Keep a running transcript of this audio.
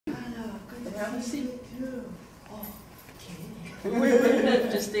have a seat. Oh,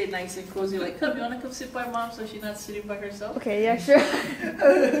 Just stay nice and cozy. Like, come, you want to come sit by mom so she's not sitting by herself? Okay, yeah, sure.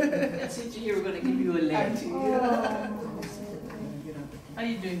 And since you're here, we're going to give you a leg. How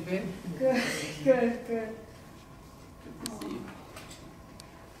you doing, babe? Good, good, good. Good to see you.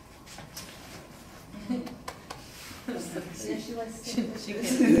 Yeah, she likes to She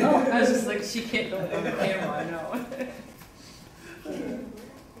can't. Oh, I was just like, she can't go on the camera, I know.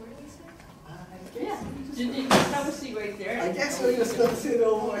 Yeah, you just have a seat right there. I guess we're just gonna sit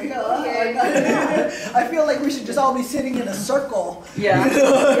over here. Okay. I feel like we should just all be sitting in a circle. Yeah.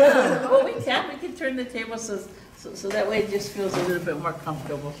 Yeah. Well, we can turn the table so that way it just feels a little bit more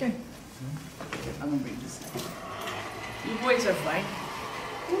comfortable. Okay. I'm gonna bring this out. You boys are fine.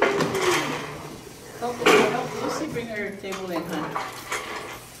 Help Lucy bring her table in, honey.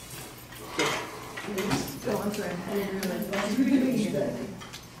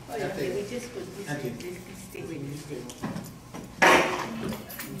 Okay, we just put this stay with this table.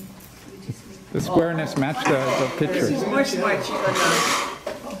 The squareness matched the picture. She's more smart, she's gonna.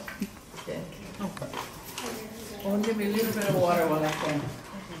 Oh, give me a little bit of water while I can.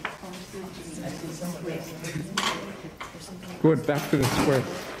 Good, back to the square.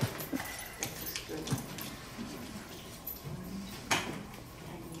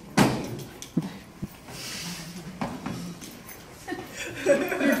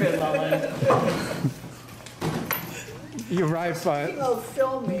 You're good, Mama. You arrived Speaking of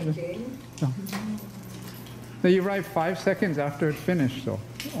filmmaking, no, you arrived 5 seconds after it finished, so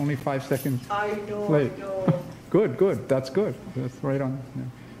only 5 seconds. I know, Late. I know. Good, good. That's good. That's right on.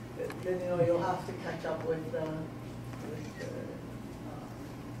 Yeah. Then you know you'll have to catch up with the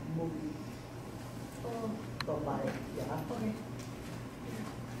movie. Oh, go by. Yeah. Okay.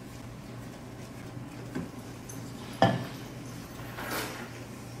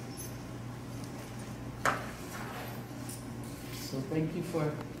 So thank you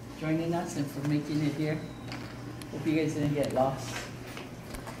for joining us and for making it here. Hope you guys didn't get lost.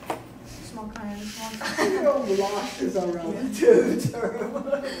 small kind, small You know, lost is a relative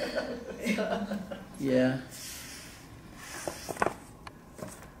term. Yeah.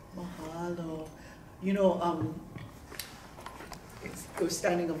 Mahalo. You know, it was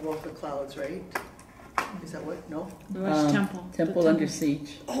standing above the clouds, right? Is that what? No? The Rush Temple. Temple Under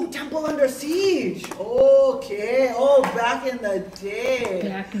Siege. Oh, Temple Under Siege. Okay. Oh, back in the day.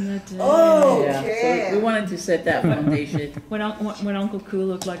 Back in the day. Oh, Yeah, okay. so we wanted to set that foundation. When Uncle Koo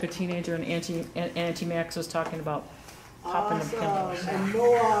looked like a teenager and Auntie Max was talking about popping the pimples. Awesome. And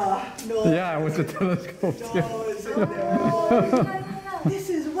Noah. Yeah, with the telescope. Noah is in there. Oh, this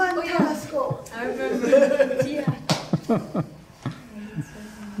is one telescope. I remember. Yeah.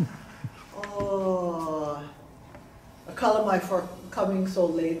 Oh, Kalamai, for coming so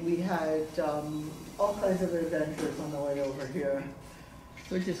late. We had all kinds of adventures on the way over here.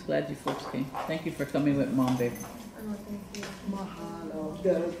 We're just glad you folks came. Thank you for coming with Mom, babe. Oh, thank you.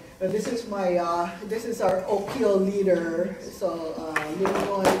 Mahalo. This is my this is our Okio leader. So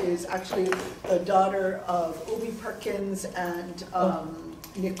Leeward is actually the daughter of Ubi Perkins and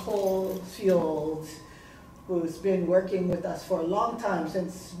Nicole Field, who's been working with us for a long time,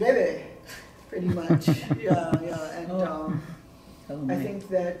 since baby, pretty much. Yeah. And I think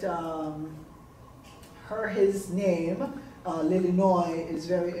that his name, Lilinoy, is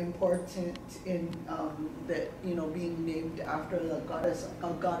very important in that, you know, being named after the goddess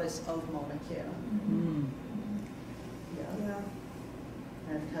of Maunakea. Mm. Yeah.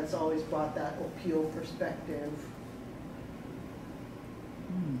 And has always brought that Opio perspective.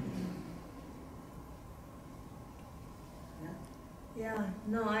 Mm. Yeah,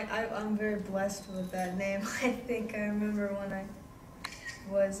 no, I'm very blessed with that name. I think I remember when I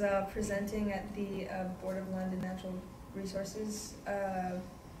was presenting at the Board of Land and Natural Resources,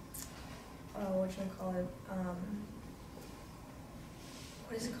 whatchamacallit,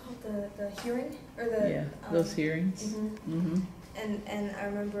 what is it called, the hearing? Or the, Yeah, those hearings. Mm-hmm. Mm-hmm. And I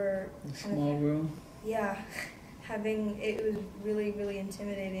remember The small room. yeah, it was really, really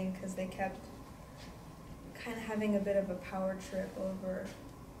intimidating because they kept kind of having a bit of a power trip over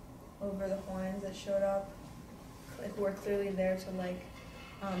the Hawaiians that showed up, like, who were clearly there to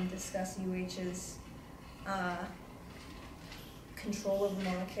discuss UH's control of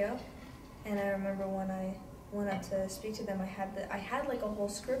Maunakea. And I remember when I went up to speak to them, I had like a whole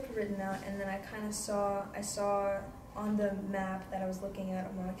script written out, and then I saw on the map that I was looking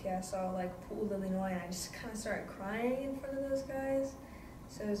at Maunakea, I saw like Pūlama, and I just kind of started crying in front of those guys.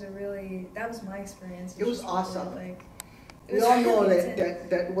 So it was that was my experience. It was awesome. We all know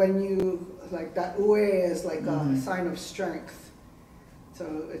that when you, like, that ue is like a sign of strength.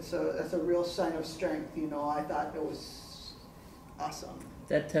 that's a real sign of strength, you know. I thought it was awesome.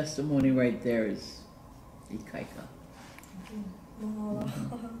 That testimony right there is ikaika.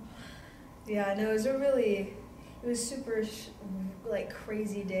 Yeah, no, it was super like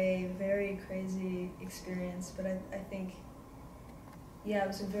crazy day, very crazy experience, but I think, yeah, it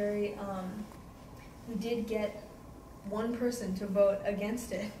was a very, we did get one person to vote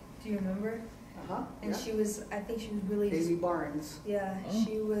against it. Do you remember? Uh-huh. And yeah. she was, I think she was really Daisy Barnes. Yeah, Oh.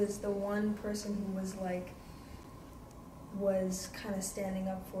 she was the one person who was kind of standing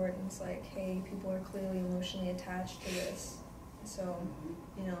up for it, and it's like, hey, people are clearly emotionally attached to this, so,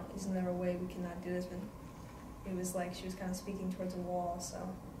 you know, isn't there a way we cannot do this? But it was like she was kind of speaking towards a wall, so.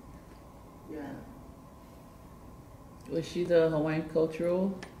 Yeah. Was she the Hawaiian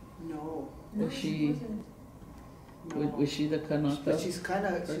cultural? No. Was she? No. Was she the Kanaka? But she's kind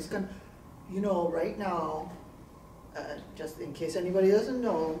of, you know, right now, just in case anybody doesn't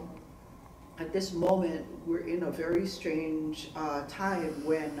know, at this moment, we're in a very strange time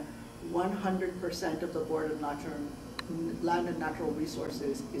when 100% of the Board of Land and Natural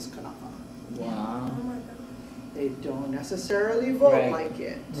Resources is Kanaka. Wow. Oh my God. They don't necessarily vote Right. like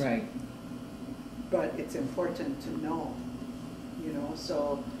it. Right. But it's important to know, you know,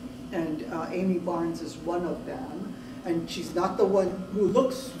 so, and Amy Barnes is one of them, and she's not the one who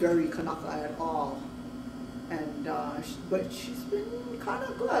looks very Kanaka at all, and, but she's been kind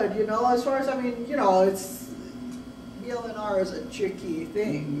of good, you know, as far as, I mean, you know, it's, BLNR is a tricky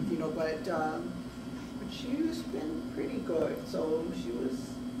thing, you know, but she's been pretty good, so she was.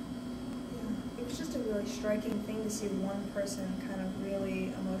 It was just a really striking thing to see one person kind of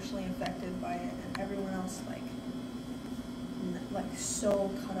really emotionally affected by it, and everyone else like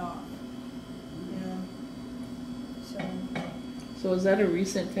so cut off, you know. So is that a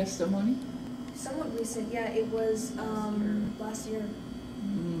recent testimony? Somewhat recent, yeah. It was last year.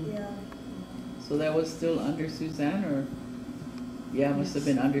 Mm. Yeah. So that was still under Suzanne, or? Yeah, it must have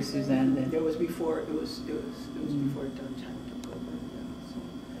been under Suzanne then. It was before, it was before Duncan took over, yeah, so.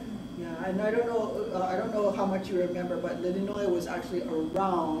 Yeah, and I don't know how much you remember, but Illinois was actually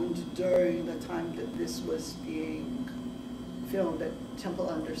around during the time that this was being filmed, that Temple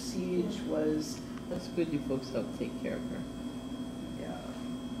Under Siege was. That's good you folks helped take care of her. Yeah.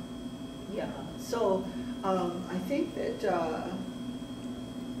 Yeah, so I think that,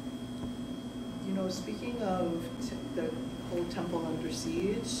 you know, speaking of the whole Temple Under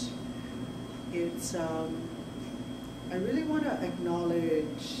Siege, it's, I really want to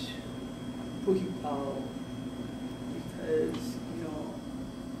acknowledge Puhipao, because, you know,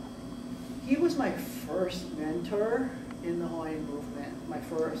 he was my first mentor in the Hawaiian movement, my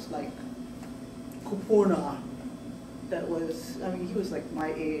first, like, kupuna that was, I mean, he was like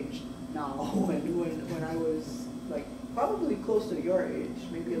my age now, when I was like probably close to your age,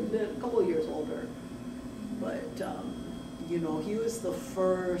 maybe a couple of years older, but you know, he was the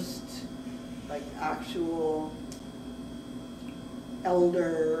first like actual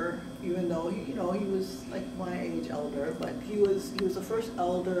elder, even though he, you know, he was like my age elder, but he was the first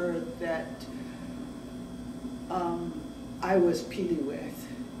elder that I was pili with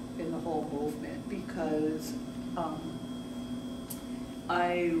in the whole movement, because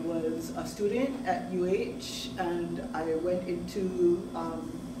I was a student at UH, and I went into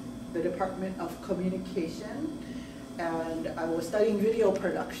the Department of Communication, and I was studying video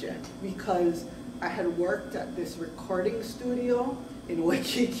production because I had worked at this recording studio in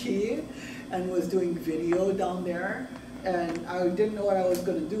Waikiki and was doing video down there, and I didn't know what I was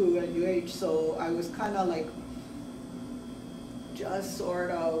going to do at UH, so I was kind of like just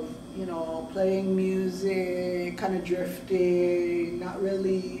sort of, you know, playing music, kind of drifting, not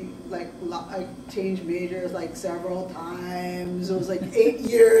really, like, I changed majors like several times. It was like 8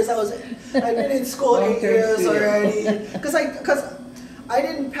 years. I've been in school 8 years already. Because I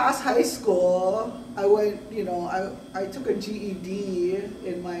didn't pass high school. I went, you know, I took a GED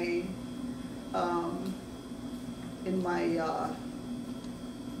in my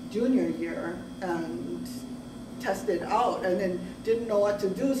junior year and tested out, and then didn't know what to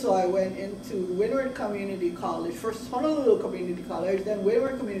do, so I went into Leeward Community College, first Honolulu Community College, then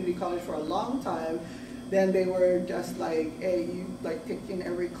Leeward Community College for a long time. Then they were just like, hey, you like taking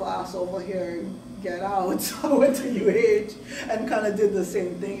every class over here, get out. So I went to UH and kind of did the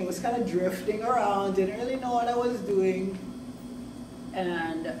same thing. It was kind of drifting around, didn't really know what I was doing.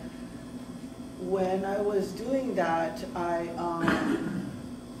 And when I was doing that, I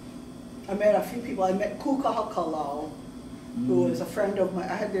met a few people. I met Kūkulu, who was a friend of mine.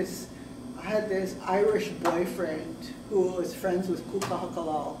 I had this Irish boyfriend who was friends with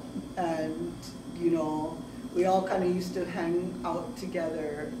Kūkulu, and you know, we all kind of used to hang out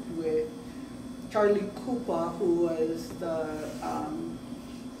together with Charlie Kupa, who was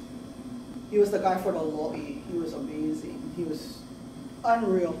he was the guy for the lo'i. He was amazing. He was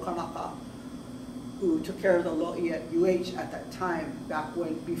unreal kanaka who took care of the lo'i at UH at that time,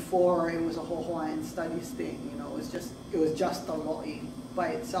 before it was a whole Hawaiian studies thing. You know, it was just the lo'i by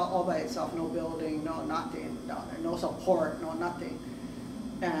itself, all by itself, no building, no nothing down there, no support, no nothing.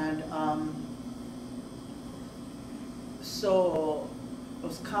 And so I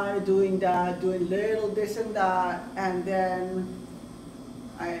was kind of doing that, doing little this and that, and then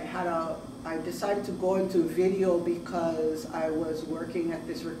I decided to go into video because I was working at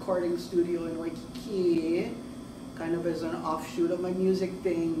this recording studio in Waikiki, kind of as an offshoot of my music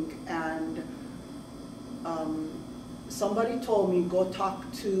thing, and somebody told me, go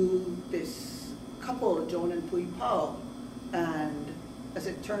talk to this couple, Joan and Pui Pao, and as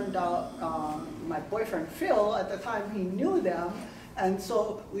it turned out, my boyfriend Phil, at the time, he knew them, and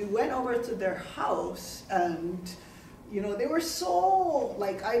so we went over to their house, and you know, they were so,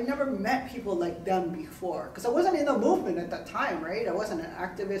 like, I never met people like them before, because I wasn't in the movement at that time, right? I wasn't an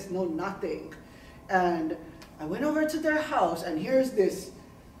activist, no nothing. And I went over to their house, and here's this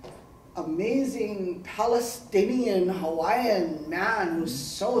amazing Palestinian Hawaiian man who's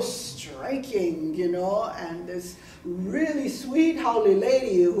so striking, you know, and this really sweet haole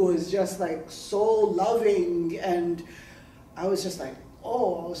lady who was just like so loving, and I was just like,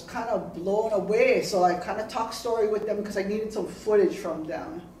 oh, I was kind of blown away. So I kind of talked story with them because I needed some footage from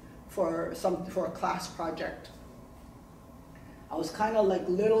them for a class project. I was kind of like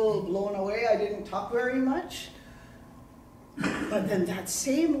little blown away. I didn't talk very much. But then that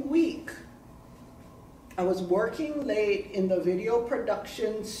same week, I was working late in the video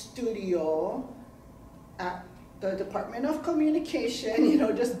production studio at the Department of Communication, you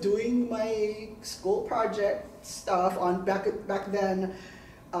know, just doing my school project stuff on back then.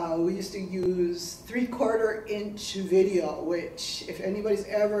 We used to use 3/4 inch video, which if anybody's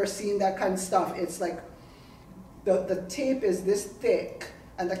ever seen that kind of stuff, it's like the tape is this thick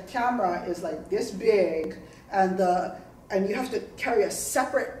and the camera is like this big, and you have to carry a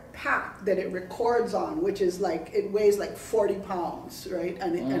separate pack that it records on, which is like, it weighs like 40 pounds, right?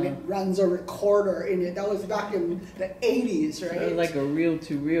 And it runs a recorder in it. That was back in the 80s, right? So like a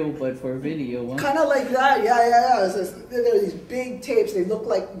reel-to-reel, but for video, huh? Kind of like that, yeah. There are these big tapes. They look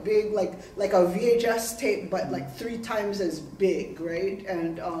like big, like a VHS tape, but like 3 times as big, right?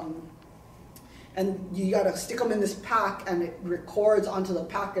 And you gotta stick them in this pack, and it records onto the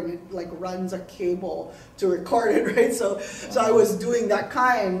pack, and it like runs a cable to record it, right? So I was doing that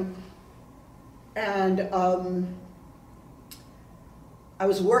kind, and I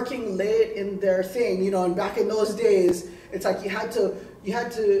was working late in their thing, you know. And back in those days, it's like you had to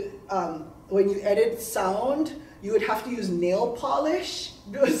when you edit sound, you would have to use nail polish.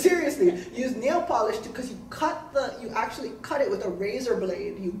 No, seriously, use nail polish because you actually cut it with a razor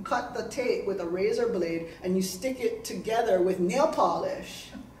blade. You cut the tape with a razor blade and you stick it together with nail polish,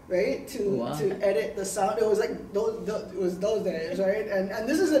 right? To edit the sound. It was like those days, right? And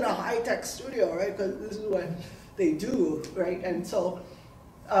this is in a high-tech studio, right? Because this is what they do, right? And so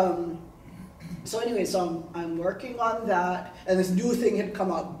anyway, so I'm working on that, and this new thing had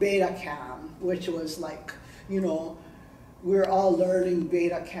come out, Betacam, which was like, you know, we're all learning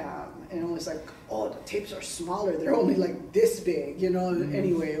Betacam, and it was like, oh, the tapes are smaller, they're only like this big, you know.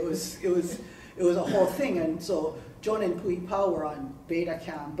 Anyway, it was a whole thing. And so John and Pui Pao were on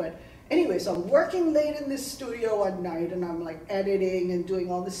Betacam. But anyway, so I'm working late in this studio one night, and I'm like editing and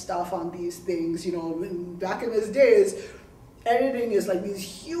doing all this stuff on these things, you know. Back in those days, editing is like these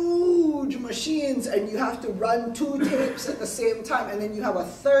huge machines, and you have to run 2 tapes at the same time, and then you have a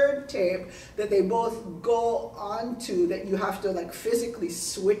 3rd tape that they both go onto that you have to like physically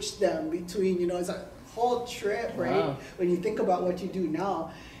switch them between, you know. It's a whole trip, right? Wow. When you think about what you do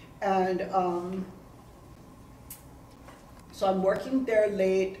now. And so I'm working there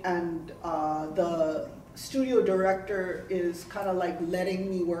late, and the studio director is kind of like letting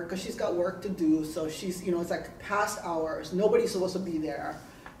me work because she's got work to do. So she's, you know, it's like past hours. Nobody's supposed to be there,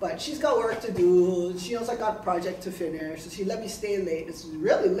 but she's got work to do. She knows I got a project to finish, so she let me stay late. It's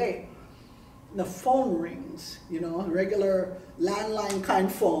really late. And the phone rings, you know, regular landline kind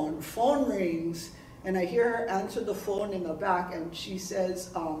phone. Phone rings, and I hear her answer the phone in the back, and she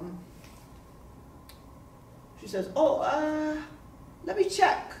says, oh, let me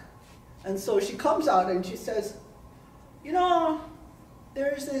check. And so she comes out and she says, you know,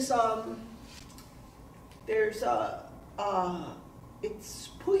 there's this, it's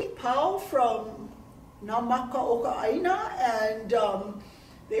Pui Pao from Nā Oka āina,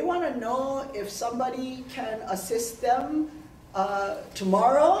 They want to know if somebody can assist them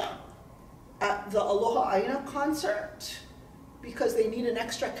tomorrow at the Aloha āina concert because they need an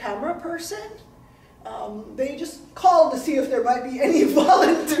extra camera person. They just call to see if there might be any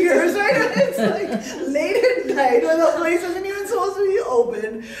volunteers, right? It's like late at night when the place isn't even supposed to be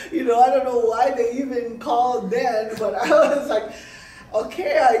open. You know, I don't know why they even called then, but I was like,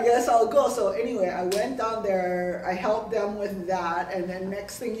 okay, I guess I'll go. So anyway, I went down there, I helped them with that, and then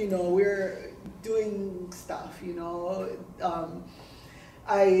next thing you know, we're doing stuff, you know.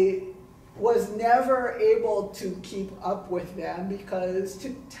 I was never able to keep up with them because,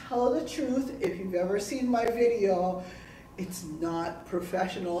 to tell the truth, if you've ever seen my video, it's not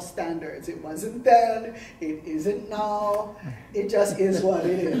professional standards. It wasn't then, it isn't now, it just is what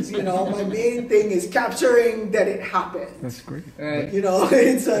it is. You know, my main thing is capturing that it happened. That's great. Right. You know,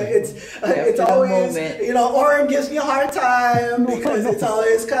 it's always, you know, Oren gives me a hard time because it's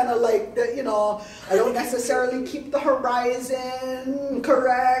always kind of like, you know, I don't necessarily keep the horizon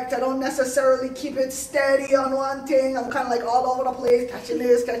correct. I don't necessarily keep it steady on one thing. I'm kind of like all over the place, catching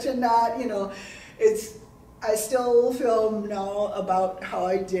this, catching that, you know. I still film now about how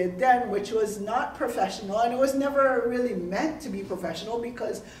I did then, which was not professional, and it was never really meant to be professional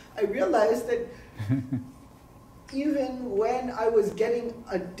because I realized that even when I was getting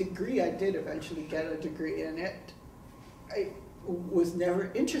a degree, I did eventually get a degree in it, I was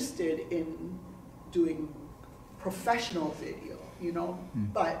never interested in doing professional video, you know,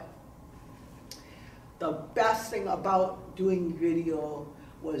 but the best thing about doing video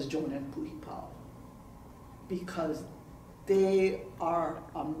was Joan and Puhipao, because they are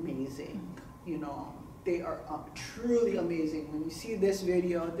amazing, you know. They are truly amazing. When you see this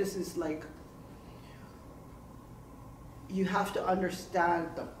video, this is like, you have to understand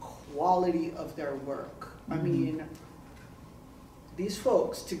the quality of their work. I mean, these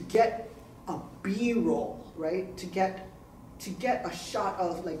folks, to get a B-roll, right? To get a shot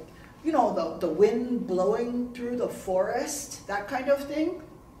of, like, you know, the wind blowing through the forest, that kind of thing.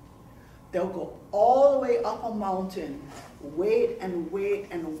 They'll go all the way up a mountain, wait and wait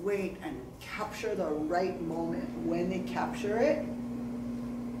and wait, and capture the right moment when they capture it.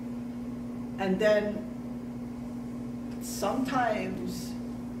 And then sometimes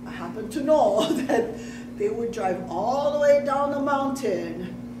I happen to know that they would drive all the way down the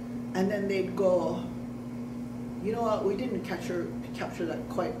mountain, and then they'd go, you know what, we didn't capture that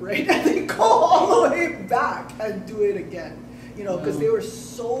quite right. And they go all the way back and do it again. You know, because they were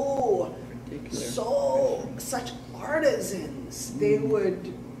such artisans. They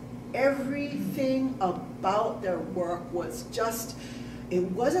would, everything about their work was just, it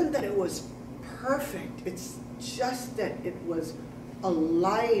wasn't that it was perfect, it's just that it was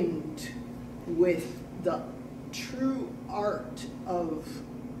aligned with the true art of,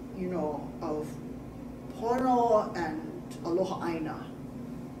 you know, of Pono and Aloha āina.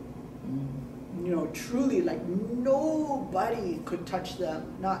 You know, truly, like, nobody could touch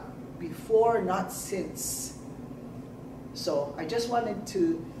them, not before, not since. So I just wanted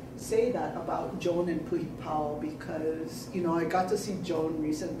to say that about Joan and Puhipao because, you know, I got to see Joan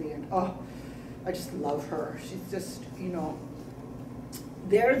recently, and oh, I just love her. She's just, you know,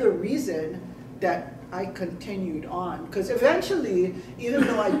 they're the reason that I continued on, because eventually, even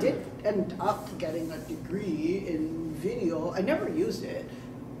though I did end up getting a degree in video, I never used it.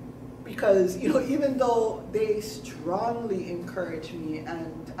 Because, you know, even though they strongly encouraged me,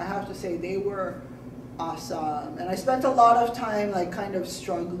 and I have to say they were awesome, and I spent a lot of time like kind of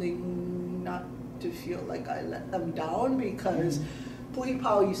struggling not to feel like I let them down, because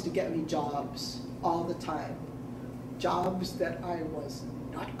Puhipao used to get me jobs all the time, jobs that I was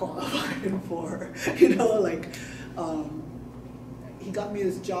not qualified for, you know, like he got me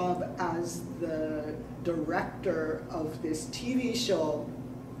this job as the director of this TV show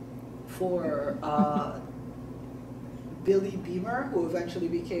for Billy Beamer, who eventually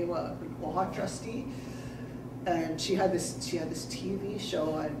became a Aloha trustee, and she had this TV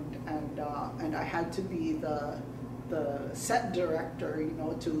show, and I had to be the set director, you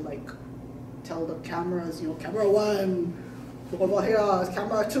know, to like tell the cameras, you know, camera 1, over here,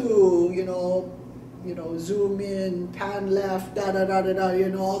 camera 2, you know, zoom in, pan left, da da da da da, you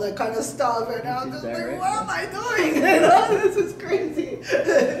know, all that kind of stuff, and I was just like, what am I doing? You know, this is crazy.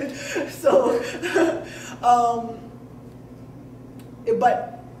 So,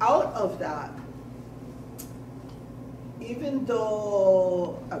 but out of that, even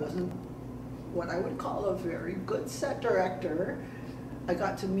though I wasn't what I would call a very good set director, I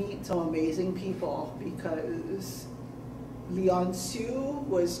got to meet some amazing people, because Leon Sue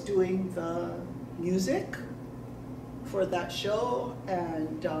was doing the music for that show,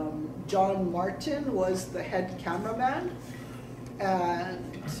 and John Martin was the head cameraman.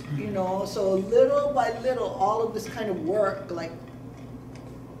 And, you know, so little by little, all of this kind of work, like,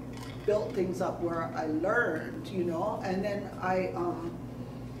 built things up where I learned, you know. And then I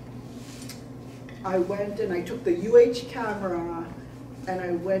went and I took the UH camera and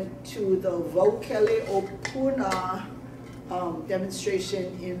I went to the Wakea Opuna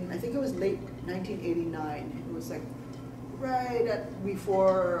demonstration in, I think it was late 1989. It was like right at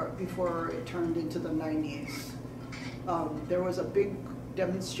before it turned into the 90s. There was a big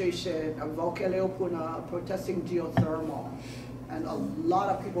demonstration of Wakea Opuna protesting geothermal, and a lot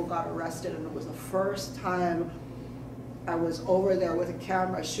of people got arrested, and it was the first time I was over there with a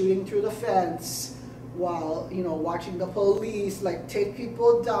camera shooting through the fence while, you know, watching the police like take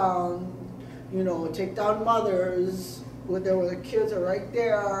people down, you know, take down mothers, there were the kids are right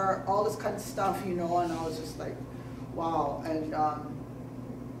there, all this kind of stuff, you know, and I was just like, wow.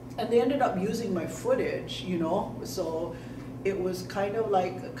 And they ended up using my footage, you know, so it was kind of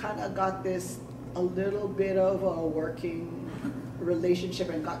like, got this a little bit of a working relationship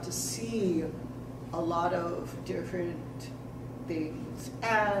and got to see a lot of different things.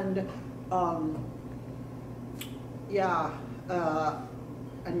 And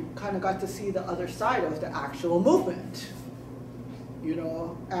and kind of got to see the other side of the actual movement, you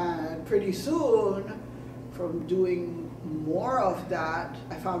know. And pretty soon, from doing more of that,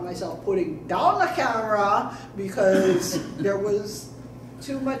 I found myself putting down the camera because there was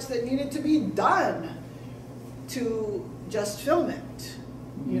too much that needed to be done to just film it,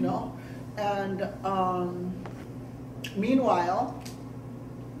 you know. And meanwhile,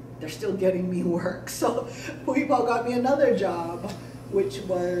 they're still getting me work. So Puipo got me another job, which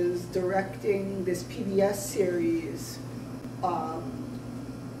was directing this PBS series,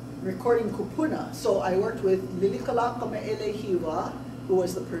 recording kupuna. So I worked with Lilikala Kame'ele Hewa, who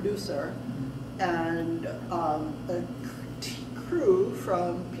was the producer, and a crew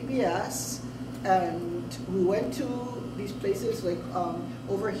from PBS, and we went to these places like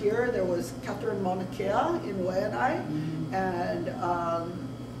over here there was Maunakea in Wai'anae, and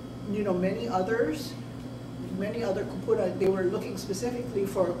you know, many other kupuna. They were looking specifically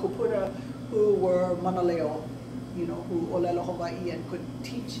for kupuna who were manaleo, you know, who olelo Hawaii and could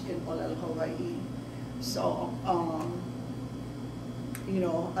teach in olelo Hawaii. So you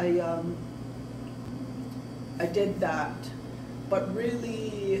know, I did that, but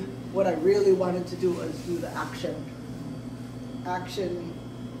really what I really wanted to do was do the action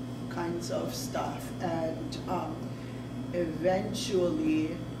kinds of stuff. And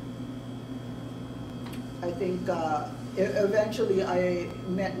eventually I think eventually I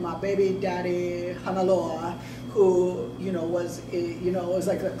met my baby daddy Hanaloa, who, you know, was was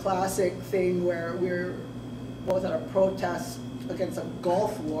like the classic thing where we're both at a protest against a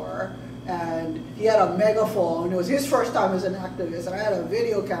Gulf War, and he had a megaphone. It was his first time as an activist, and I had a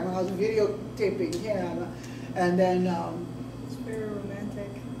video camera. I was videotaping him, and then it's very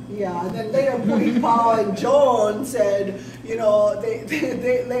romantic. Yeah, and then later Puipo and Joan said, you know,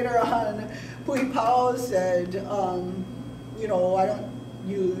 they later on, Puipo said, you know, why don't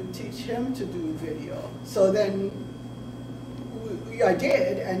you teach him to do video? So then I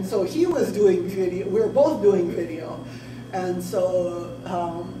did, and so he was doing video. We were both doing video, and so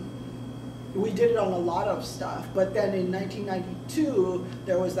we did it on a lot of stuff. But then in 1992,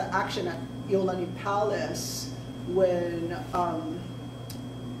 there was the action at Iulai Palace when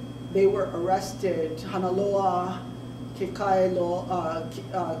they were arrested. Hanaloa, Kekailo,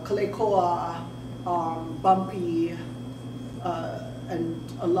 Kalekoa, Bumpy, and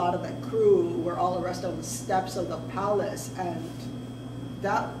a lot of that crew were all arrested on the steps of the palace, and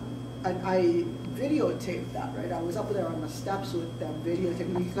I videotaped that, right? I was up there on the steps with them videotaping.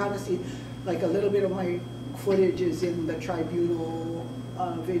 You can kind of see like a little bit of my footage is in the tribunal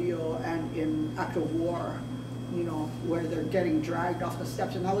video and in Act of War, you know, where they're getting dragged off the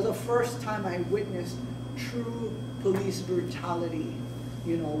steps. And that was the first time I witnessed true police brutality,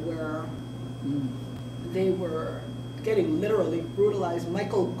 you know, where they were getting literally brutalized.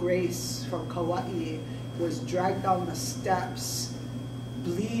 Michael Grace from Kauai was dragged down the steps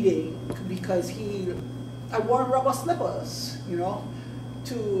bleeding because I wore rubber slippers, you know,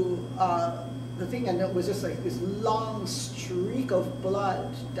 to the thing, and it was just like this long streak of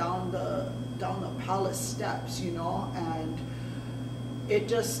blood down the palace steps, you know. And it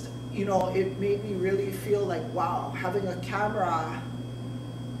just, you know, it made me really feel like, wow, having a camera,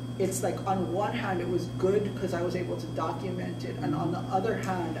 it's like on one hand it was good because I was able to document it, and on the other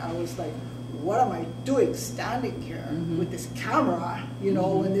hand I was like, what am I doing standing here with this camera, you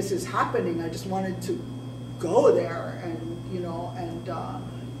know, when this is happening? I just wanted to go there you know, and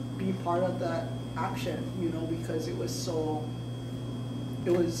be part of that action, you know, because it was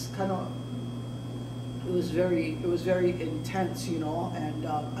very intense, you know, and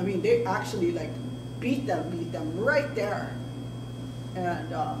I mean, they actually like beat them right there,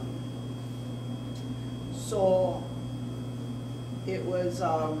 and so it was,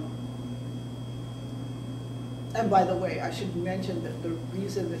 and by the way, I should mention that the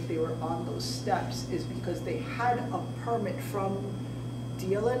reason that they were on those steps is because they had a permit from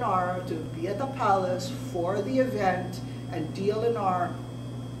DLNR to be at the palace for the event, and DLNR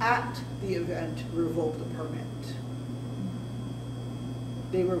at the event revoked the permit.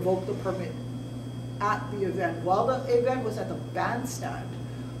 They revoked the permit at the event while the event was at the bandstand.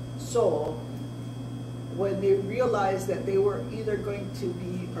 So when they realized that they were either going to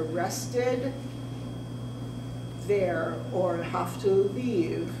be arrested there or have to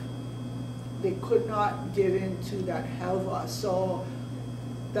leave, they could not give in to that hewa. So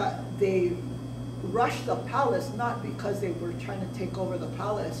that they rushed the palace, not because they were trying to take over the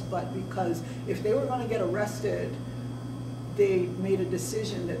palace, but because if they were going to get arrested, they made a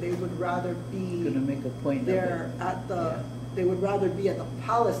decision that they would rather be Gonna make a point there at the, they would rather be at the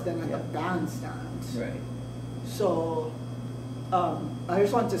palace than at the bandstand. Right. So I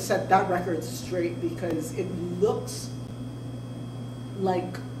just want to set that record straight, because it looks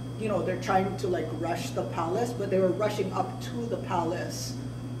like, you know, they're trying to like rush the palace, but they were rushing up to the palace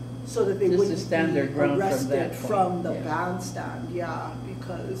so that they Just to wouldn't stand their be ground from arrested that point. from the Yeah. bandstand. Yeah,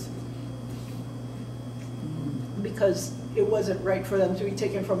 because it wasn't right for them to be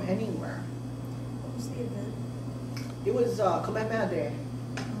taken from anywhere. What was the event? It was Kamehameha Day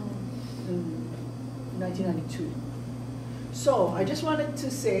Oh. in 1992. So I just wanted to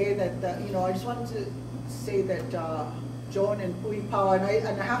say that, you know, I just wanted to say that Joan and Puipawa,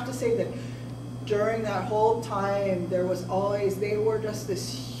 and I have to say that during that whole time, there was always, they were just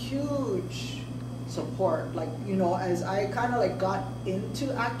this huge support. Like, you know, as I kind of like got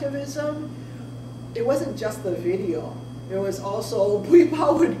into activism, it wasn't just the video. It was also,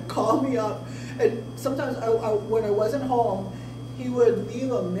 Puipawa would call me up, and sometimes when I wasn't home, he would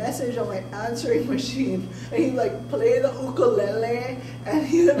leave a message on my answering machine, and he'd like play the ukulele, and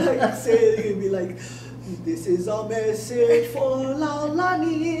he would like say, he'd be like, "This is a message for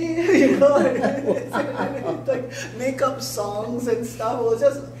Laulani," you know, and he'd like make up songs and stuff. It was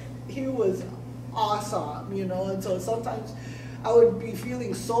just, he was awesome, you know. And so sometimes I would be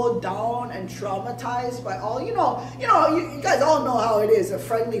feeling so down and traumatized by all, you guys all know how it is, a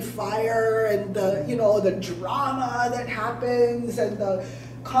friendly fire and the, you know, the drama that happens and the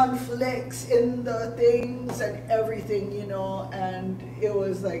conflicts in the things and everything, you know, and it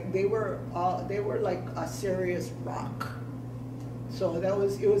was like, they were like a serious rock. So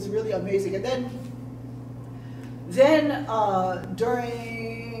it was really amazing. And then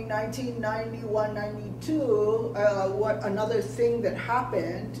during 1991-92, what another thing that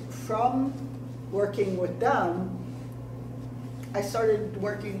happened from working with them, I started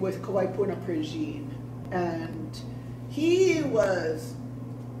working with Kawaipuna Prigine, and he was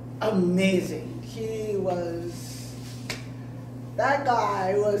amazing. That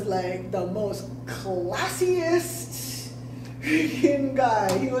guy was like the most classiest freaking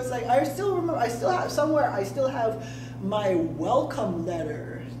guy. He was like, I still remember, I still have my welcome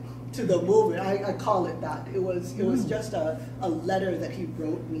letter to the movement. I call it that. It was just a letter that he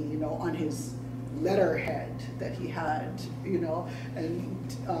wrote me, you know, on his letterhead that he had, you know,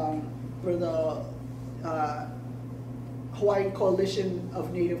 and for the Hawaiian Coalition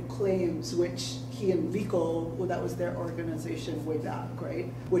of Native Claims, which he and Liko, well, that was their organization way back,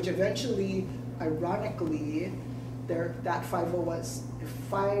 right? Which eventually, ironically, that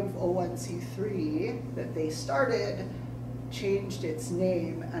 501c3 that they started changed its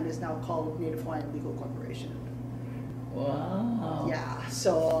name and is now called Native Hawaiian Legal Corporation. Wow. Yeah,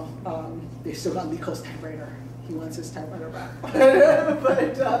 so they still got Liko's typewriter. He wants his typewriter back.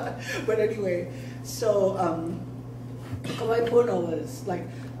 But anyway, so Kawaipuna was like,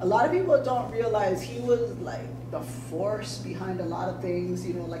 a lot of people don't realize he was like the force behind a lot of things,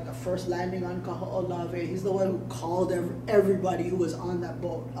 you know, like the first landing on Kaho'olawe. He's the one who called everybody who was on that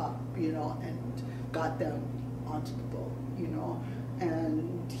boat up, you know, and got them onto the boat, you know.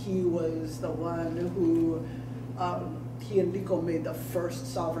 And he was the one who, he and Liko made the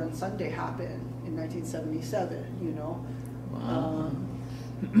first Sovereign Sunday happen in 1977, you know. Wow.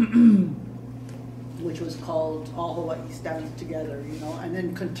 Which was called All Hawaii Stands Together, you know, and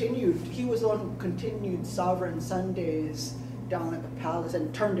then continued, he was the one who continued Sovereign Sundays down at the palace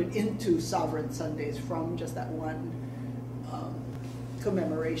and turned it into Sovereign Sundays from just that one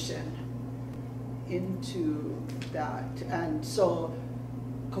commemoration into that. And so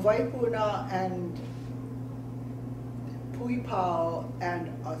Kawai and Puipau and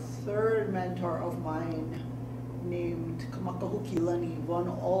a third mentor of mine named Kamakahukilani von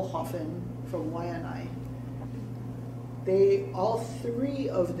Olhoffen from Wai'anae. All three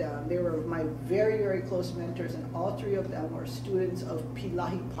of them, they were my very, very close mentors, and all three of them were students of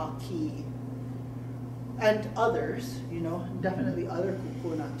Pilahi Paki. And others, you know, definitely other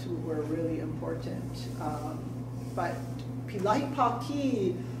kupuna too were really important. But Pilahi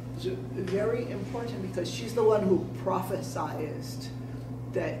Paki was very important because she's the one who prophesized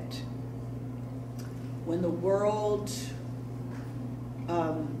that when the world,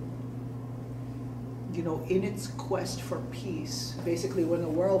 you know, in its quest for peace, basically when the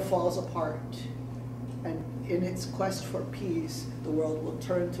world falls apart and in its quest for peace, the world will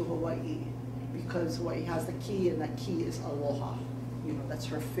turn to Hawaii because Hawaii has the key, and that key is aloha. You know, that's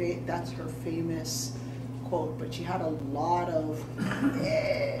her famous quote, but she had a lot of,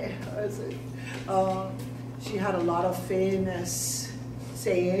 she had a lot of famous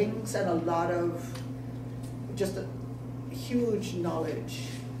sayings and a lot of just a huge knowledge,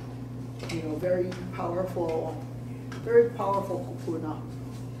 you know, very powerful kupuna.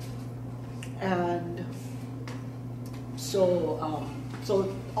 And so,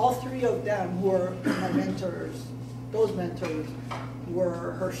 so all three of them who were my mentors, those mentors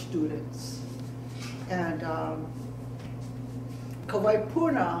were her students. And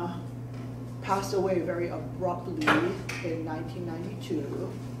Kawaipuna passed away very abruptly in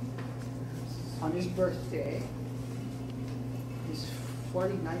 1992 on his birthday, his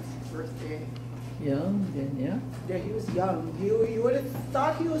 49th birthday. Young, then, yeah. Yeah, he was young. You would have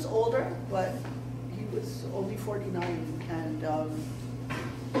thought he was older, but he was only 49.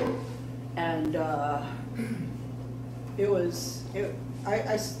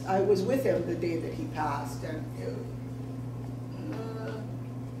 I was with him the day that he passed, and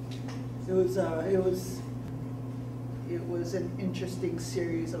it was an interesting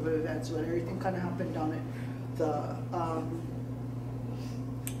series of events when everything kind of happened down at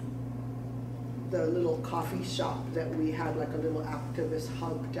the little coffee shop that we had, like a little activist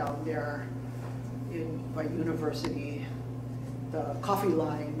hub down there by university. The coffee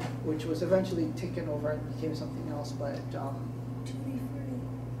line, which was eventually taken over and became something else, but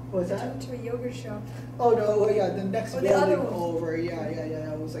what was that? To a yogurt shop. Oh no, well, yeah, the next the building other one. over, yeah.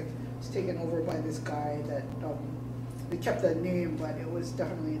 It was taken over by this guy that, they kept the name, but it was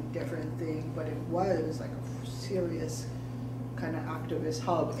definitely a different thing, but it was like a serious kind of activist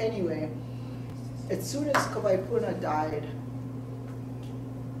hub. Anyway, as soon as Kawaipuna died,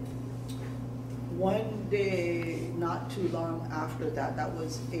 one day, not too long after that, that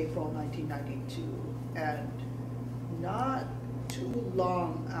was April 1992, and not too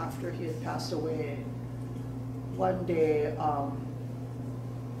long after he had passed away, one day,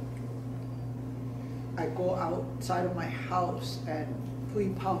 I go outside of my house and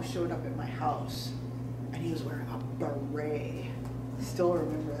Puipau showed up at my house, and he was wearing a beret. I still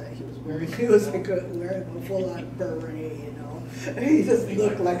remember that he was wearing wearing a full-on beret, you know. And he just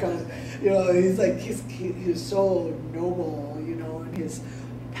looked like a, you know, he was so noble, you know, in his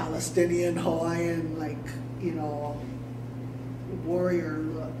Palestinian, Hawaiian, like, you know, warrior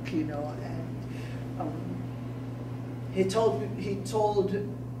look, you know. And he told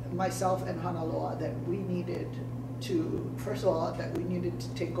myself and Hanaloa that we needed to, first of all, that we needed to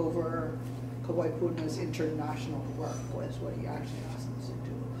take over Kawaipuna's international work, was what he actually asked us to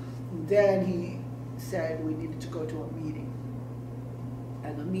do. Then he said we needed to go to a meeting.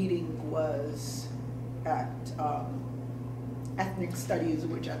 And the meeting was at ethnic studies,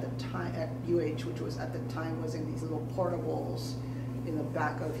 which at the time, at UH, which was at the time was in these little portables in the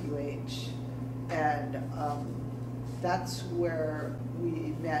back of UH. And that's where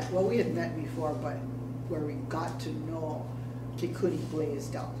we met. Well, we had met before, but where we got to know Kikuni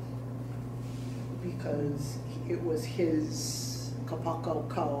Blaisdell, because it was his kapakau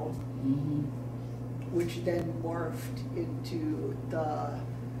kau, which then morphed into the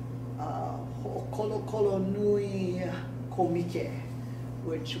Ho'okolo Nui Komike,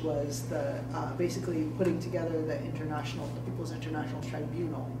 which was the basically putting together the People's International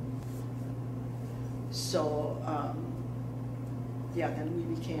Tribunal. So yeah, then we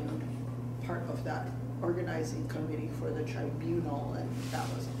became part of that organizing committee for the tribunal, and that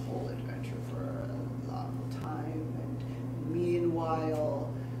was a whole adventure for a long time. And meanwhile,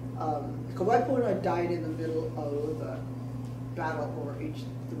 Kawaipuna died in the middle of the battle over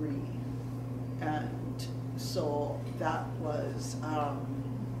H3, and so that was,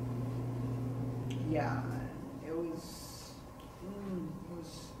 yeah, it was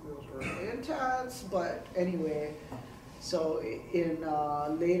rough. And intense, but anyway, so in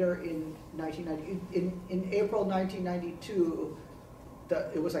later in 1990, in April 1992,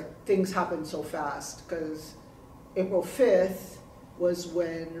 it was like things happened so fast, because April 5th was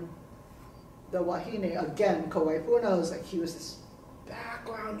when the Wai'anae, again, Kōwaipuna was like, he was this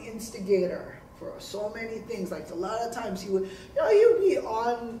background instigator for so many things. Like a lot of times he would, he would be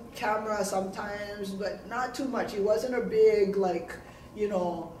on camera sometimes, but not too much. He wasn't a big, like,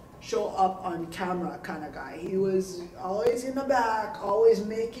 show up on camera kind of guy. He was always in the back, always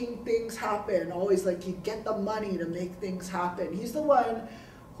making things happen, always like he'd get the money to make things happen. He's the one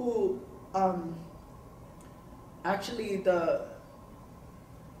who, actually the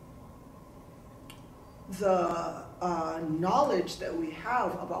knowledge that we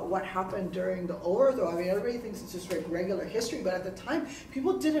have about what happened during the overthrow, I mean, everybody thinks it's just like regular history, but at the time,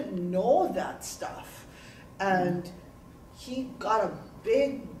 people didn't know that stuff. And he got a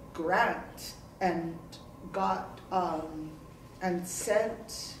big grant and got, and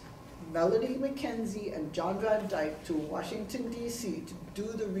sent Melody McKenzie and John Van Dyke to Washington, D.C. to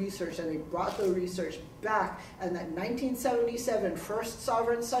do the research, and they brought the research back, and that 1977 First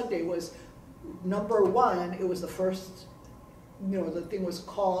Sovereign Sunday was #1. It was the first, the thing was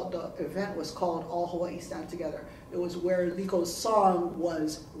called, the event was called All Hawaii Stand Together. It was where Liko's song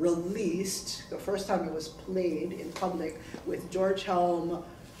was released, the first time it was played in public, with George Helm,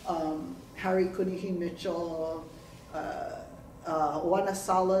 Harry Kunihi Mitchell, Juana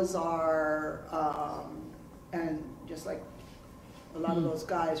Salazar, and just like a lot of those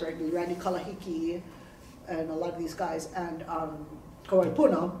guys, right? Randy Kalahiki, and a lot of these guys, and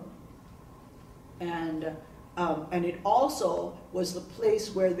Kōwaipuna. And it also was the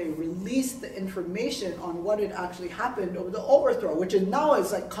place where they released the information on what had actually happened over the overthrow, which is now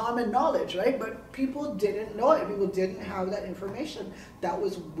is like common knowledge, right? But people didn't know it. People didn't have that information. That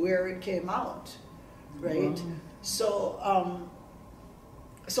was where it came out, right? Mm-hmm.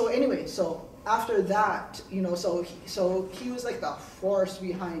 So anyway, so after that, so he was like the force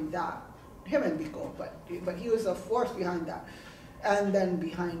behind that. Him and Biko, but he was the force behind that. And then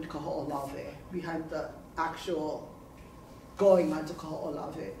behind Kaho'olawe, behind the actual going on to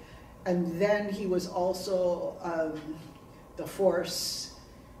Kaho'olawe. And then he was also the force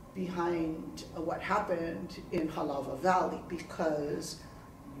behind what happened in Halawa Valley, because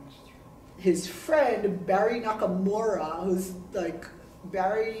his friend Barry Nakamura, who's like,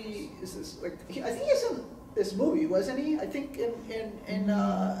 Barry is this, like, I think he's in this movie, wasn't he? I think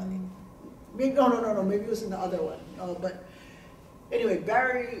maybe, no, maybe it was in the other one. But anyway,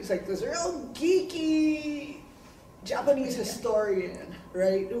 Barry is like this real geeky Japanese historian,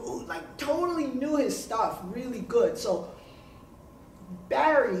 right? Who like totally knew his stuff really good. So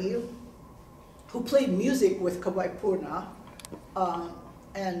Barry, who played music with Kōwaipuna,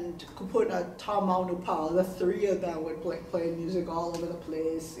 and Kupuna Tamaunupau, the three of them would play music all over the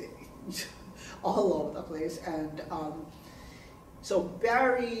place, all over the place. And so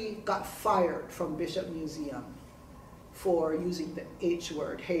Barry got fired from Bishop Museum for using the H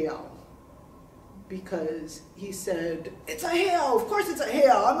word, hewa, because he said, it's a hewa, of course it's a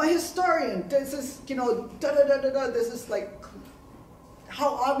hewa, I'm a historian, this is, this is like, how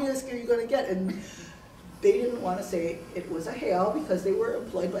obvious are you going to get? And they didn't want to say it was a hewa because they were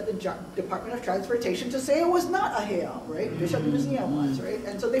employed by the Department of Transportation to say it was not a hewa, right? Bishop Museum was, right?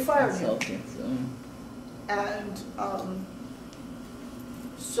 And so they fired him. And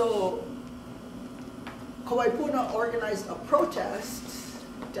so Kōwaipuna organized a protest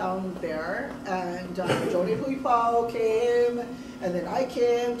down there, and Joni Huipao came, and then I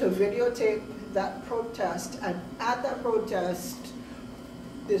came to videotape that protest. And at that protest,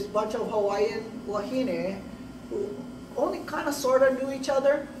 this bunch of Hawaiian wahine who only kind of sort of knew each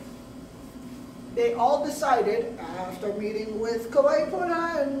other, they all decided, after meeting with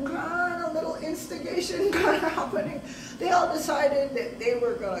Kōwaipuna and kind of little instigation kind of happening, they all decided that they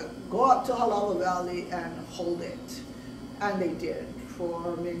were going to go up to Halawa Valley and hold it. And they did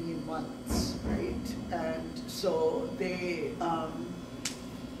for many months, right? And so they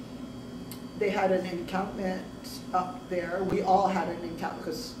had an encampment up there. We all had an encampment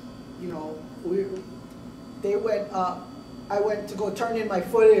because, they went up. I went to go turn in my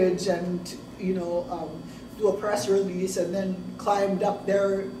footage and, do a press release, and then climbed up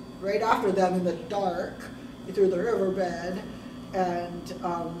there right after them in the dark through the riverbed. And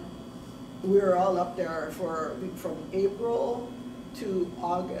we were all up there from April to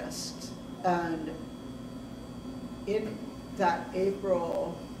August. And in that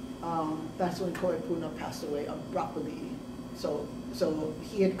April, that's when Kōwaipuna passed away abruptly. So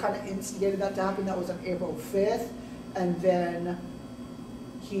he had kind of instigated that to happen. That was on April 5th. And then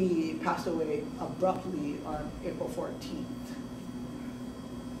he passed away abruptly on April 14th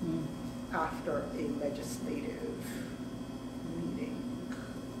after a legislative meeting.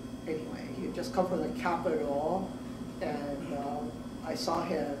 Anyway, he had just come from the Capitol, and I saw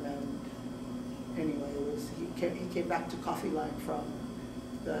him, and anyway, he came back to Coffee Line from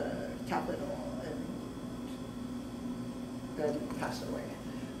the Capitol, and then passed away.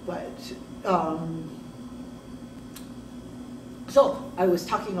 But so I was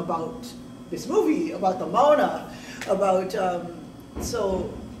talking about this movie, about the Mauna, about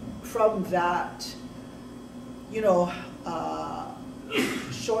so from that, you know,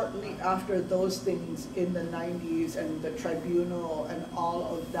 shortly after those things in the 90s and the tribunal and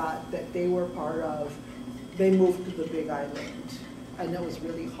all of that they were part of, they moved to the Big Island. And that was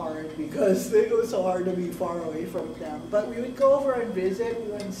really hard because it was so hard to be far away from them. But we would go over and visit,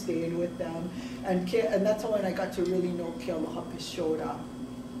 we went and stayed with them. And that's when I got to really know Aloha Pishoda.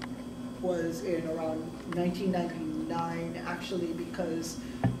 Was in around 1999, actually, because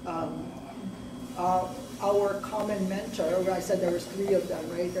our common mentor, I said there was 3 of them,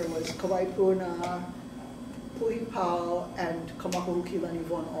 right? There was Kawai Puna, Puhipau, and Kamakuhukilani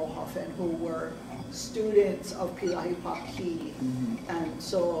von Ohofen, who were students of Pilahi Paki. And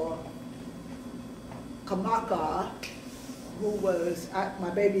so Kamaka, who was at my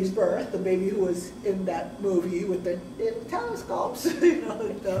baby's birth, the baby who was in that movie with the telescopes, you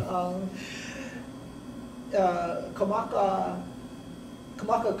know,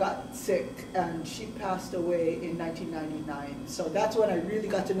 Kamaka got sick and she passed away in 1999. So that's when I really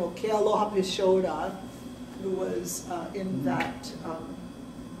got to know Kealoha Pishoda, who was in that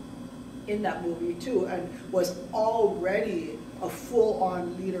movie too, and was already a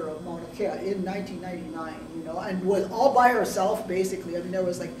full-on leader of Maunakea in 1999, you know, and was all by herself basically. I mean, there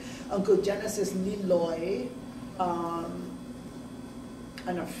was like Uncle Genesis Liloi,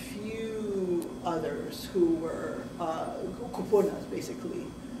 and a few others who were kupunas basically,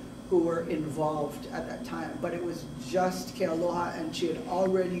 who were involved at that time. But it was just Kealoha, and she had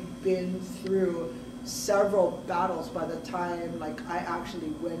already been through several battles by the time like I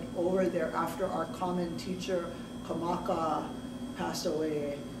actually went over there after our common teacher Kamaka passed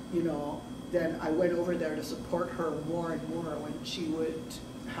away, you know. Then I went over there to support her more and more when she would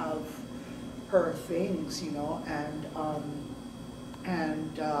have her things, you know, and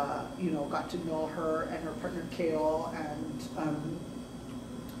you know, got to know her and her partner Kale,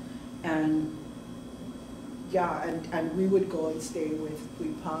 and yeah, and we would go and stay with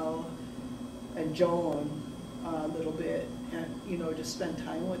Puipau and Joan a little bit, and you know, just spend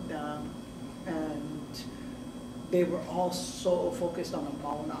time with them. And they were all so focused on the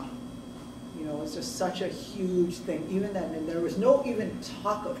Mauna. You know, it's just such a huge thing. Even then, and there was no even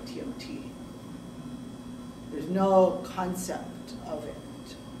talk of TMT. There's no concept of it,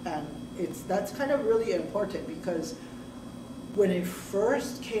 and that's kind of really important, because when it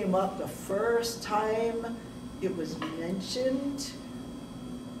first came up, the first time it was mentioned,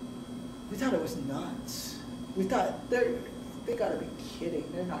 we thought it was nuts. We thought they gotta be kidding.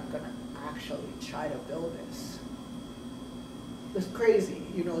 They're not gonna actually try to build this. It's crazy,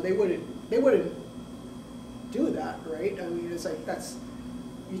 you know. They wouldn't do that, right? I mean, it's like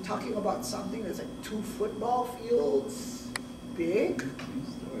you're talking about something that's like 2 football fields big. 2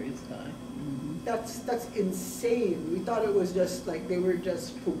 stories high. That's insane. We thought it was just like they were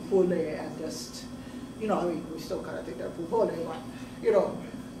just pupule and just, you know, I mean, we still kind of think they're pupule, but you know,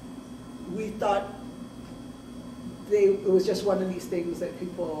 we thought it was just one of these things that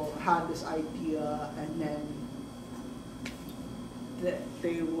people had this idea, and then that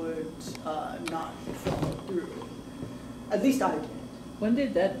they would not follow through. At least I did. When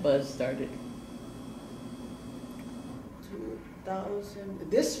did that buzz started? 2000.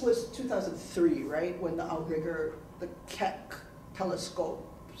 This was 2003, right? When the outrigger, the Keck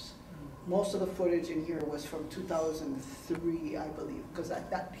telescopes. Most of the footage in here was from 2003, I believe, because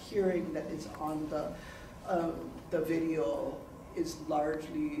that hearing that is on the video is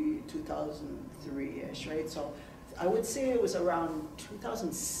largely 2003-ish, right? So I would say it was around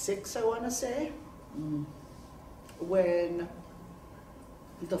 2006, I want to say, when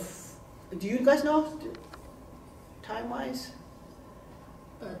do you guys know time-wise?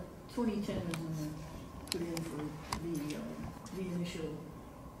 2010 is when I put in for the initial.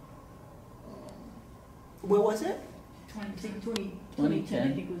 Where was it? 2010, I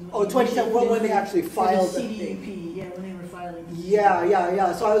think was when. Oh, 2010, when they actually filed the the CDP, thing. yeah, when they were filing.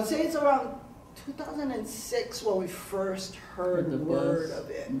 Yeah. So I would say it's around 2006 when we first heard the word of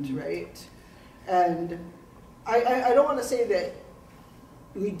it, right? And I don't want to say that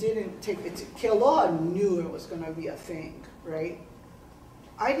we didn't take it. Kealoha knew it was going to be a thing, right?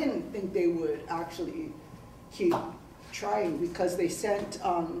 I didn't think they would actually keep trying, because they sent, it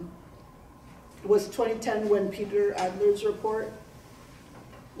was 2010 when Peter Adler's report,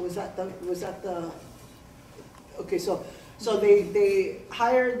 was that the, okay, so they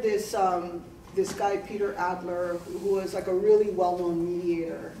hired this, this guy, Peter Adler, who was like a really well-known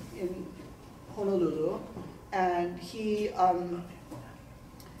mediator in Honolulu, and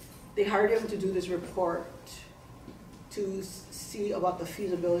they hired him to do this report to see about the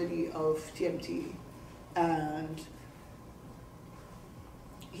feasibility of TMT. And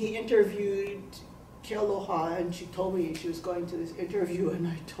he interviewed Aloha, and she told me she was going to this interview, and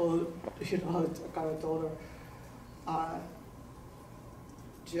I told, I kind of told her,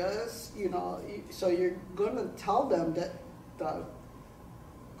 just, so you're gonna tell them that the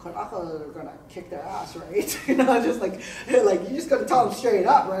Kanaka are gonna kick their ass, right? Just like you're just gonna tell them straight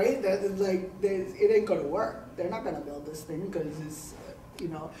up, right? That it ain't gonna work. They're not gonna build this thing because it's,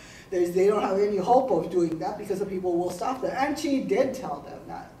 they don't have any hope of doing that because the people will stop them. And she did tell them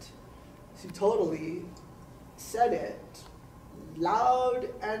that. She totally said it loud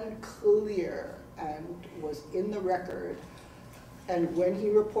and clear and was in the record. And when he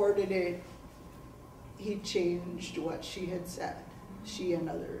reported it, he changed what she had said, she and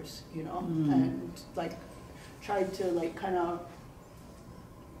others, and like tried to like kind of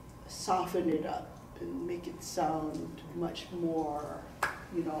soften it up and make it sound much more,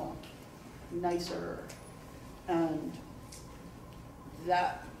 nicer. And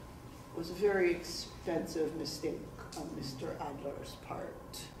that was a very expensive mistake on Mr. Adler's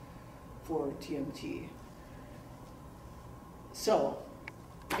part for TMT. So,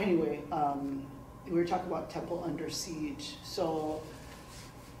 anyway, we were talking about Temple Under Siege. So,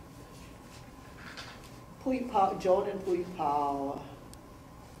 Joan and Puipao,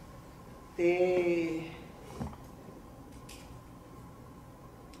 they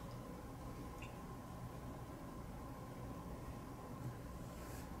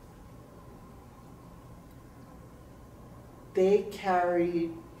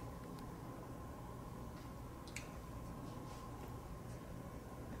carried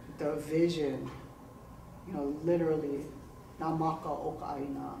the vision, literally, Namaka Oka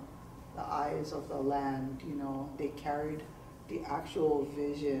āina, the eyes of the land, they carried the actual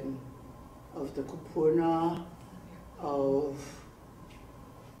vision of the kupuna, of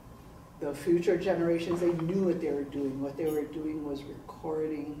the future generations. They knew what they were doing. What they were doing was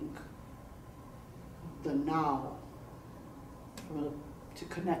recording the now, to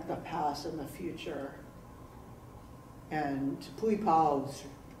connect the past and the future. And Puipau's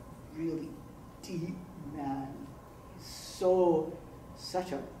really deep man. He's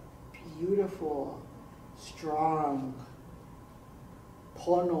such a beautiful, strong,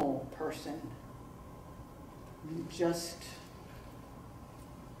 pono person. Just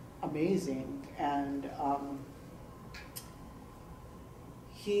amazing. And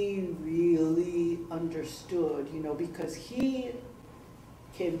he really understood, because he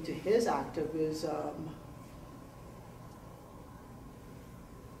came to his activism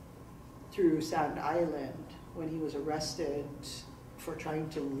through Sand Island when he was arrested for trying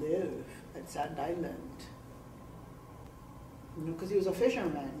to live at Sand Island. Because he was a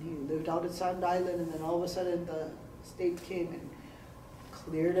fisherman. He lived out at Sand Island, and then all of a sudden the state came and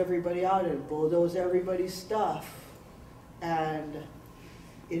cleared everybody out and bulldozed everybody's stuff. And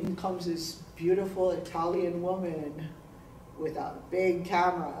in comes this beautiful Italian woman with a big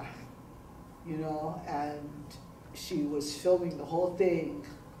camera, and she was filming the whole thing.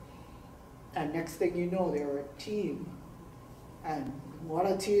 And next thing you know, they were a team. And what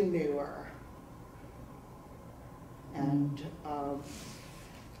a team they were. And,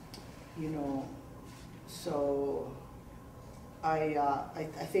 so I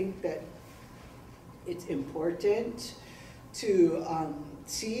think that it's important to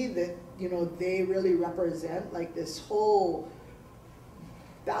see that, they really represent like this whole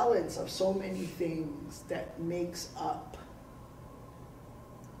balance of so many things that makes up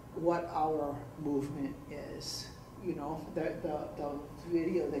what our movement is. The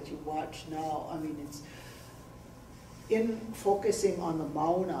video that you watch now, I mean, it's in focusing on the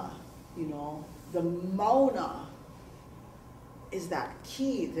Mauna, the Mauna is that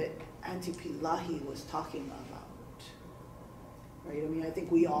key that Auntie Pilahi was talking about, right? I mean, I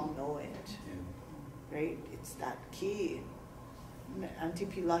think we all know it, right? It's that key. Auntie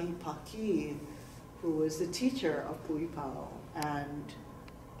Pilahi Paki, who was the teacher of Puipao and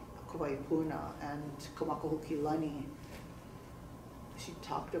Kuwaipuna and Kamakuhukilani, she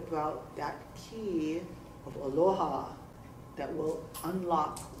talked about that key of Aloha that will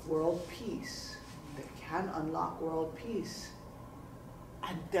unlock world peace, that can unlock world peace.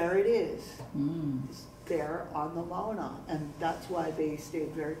 And there it is. It's there on the Mauna. And that's why they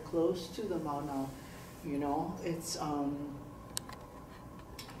stayed very close to the Mauna. You know, it's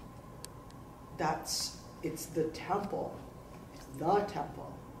the temple. It's the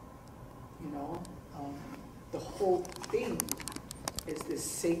temple. You know, the whole thing is this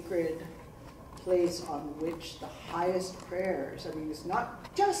sacred place on which the highest prayers, I mean, it's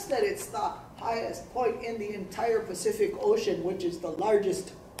not just that it's the highest point in the entire Pacific Ocean, which is the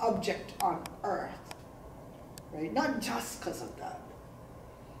largest object on Earth, right? Not just because of that.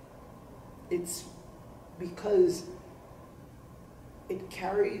 It's because it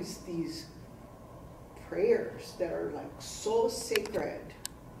carries these prayers that are like so sacred,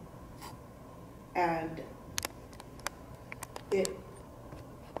 and it,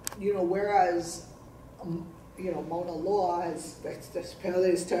 you know, whereas, you know, Mauna Loa is, that's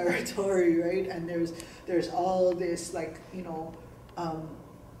Pele's territory, right? And there's all this, like, you know,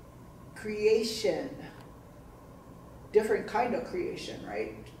 creation, different kind of creation,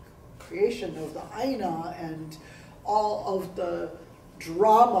 right? Creation of the āina and all of the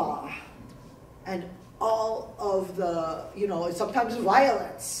drama and all of the, you know, sometimes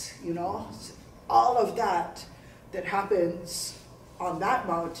violence, you know, all of that happens on that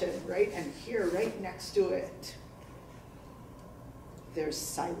mountain, right? And here, right next to it, there's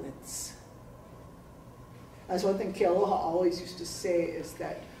silence. That's one thing Kealoha always used to say, is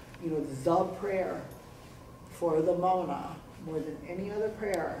that, you know, the prayer for the Mauna, more than any other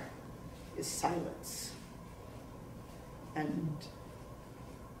prayer, is silence. And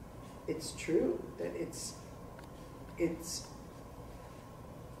it's true that it's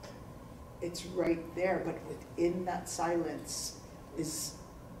right there, but within that silence is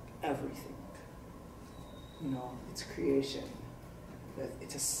everything. You know, it's creation.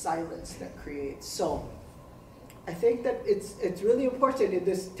 It's a silence that creates. So I think that it's really important in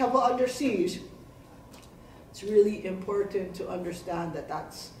this temple under siege. It's really important to understand that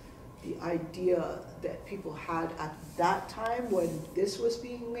that's the idea that people had at that time when this was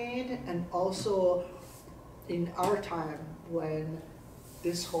being made, and also in our time when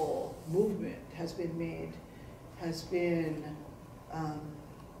this whole movement has been made, has been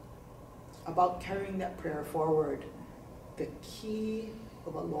about carrying that prayer forward. The key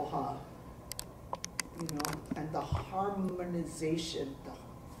of aloha, you know, and the harmonization,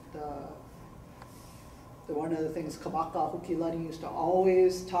 the one of the things Kamaka Hukilani used to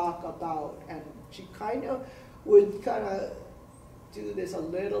always talk about, and she would do this a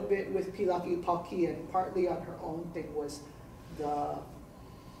little bit with Pilaki Paki, and partly on her own thing, was the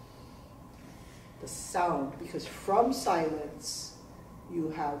sound, because from silence you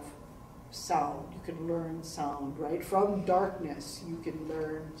have sound. You can learn sound, right? From darkness you can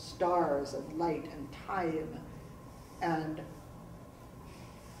learn stars and light and time, and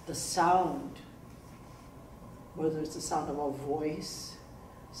the sound, whether it's the sound of a voice,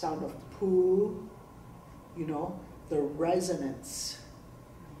 sound of poo, you know, the resonance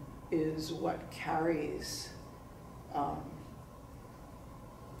is what carries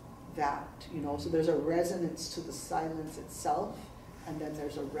that, you know. So there's a resonance to the silence itself, and then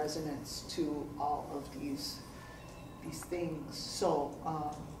there's a resonance to all of these things. So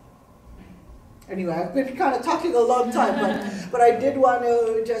anyway, I've been kind of talking a long time, but I did want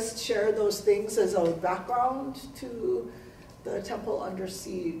to just share those things as a background to the temple under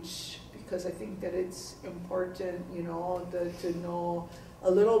siege, because I think that it's important, you know, to know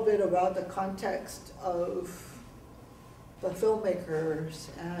a little bit about the context of the filmmakers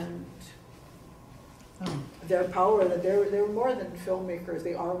and their power, that they're more than filmmakers.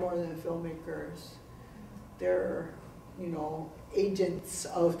 They are more than filmmakers. They're, you know, agents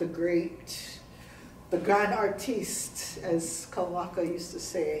of the grand artiste, as Kamaka used to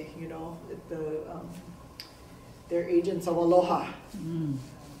say, you know, they're agents of aloha.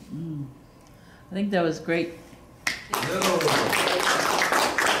 I think that was great. I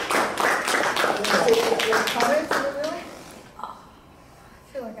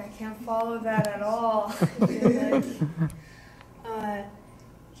feel like I can't follow that at all.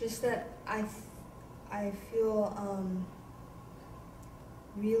 Just that I feel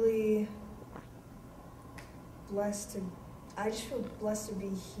really blessed I just feel blessed to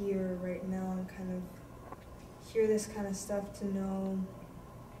be here right now and kind of hear this kind of stuff, to know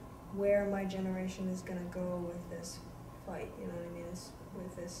where my generation is gonna go with this fight, you know what I mean?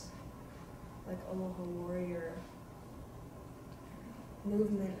 With this, like, Aloha warrior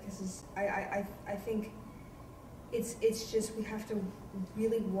movement, because I think it's just, we have to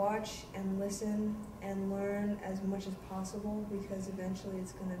really watch and listen and learn as much as possible, because eventually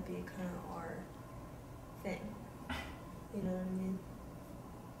it's gonna be kind of our thing, you know what I mean?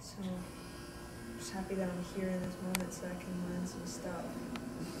 So I'm just happy that I'm here in this moment so I can learn some stuff.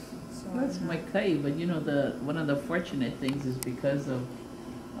 So That's Maikai, but you know, one of the fortunate things is because of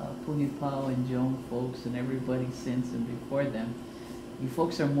Puhipau and Joan folks and everybody since and before them, you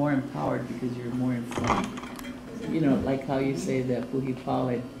folks are more empowered because you're more informed. You know, like how you say that Puhipau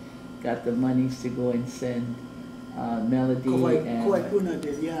had got the monies to go and send Melody and... Kōkulu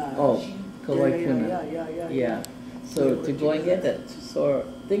did, yeah. Oh, Kōkulu. Yeah. So to go and get that, so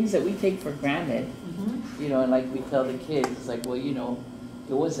things that we take for granted, you know, and like we tell the kids, it's like, well, you know,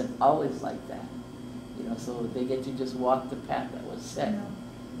 it wasn't always like that. You know, so they get to just walk the path that was set.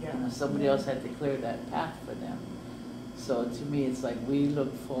 You know, somebody else had to clear that path for them. So to me, it's like we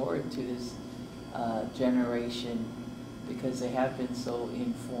look forward to this generation because they have been so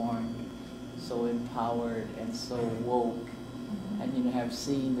informed, so empowered, and so woke, and you know, have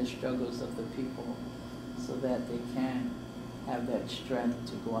seen the struggles of the people, so that they can have that strength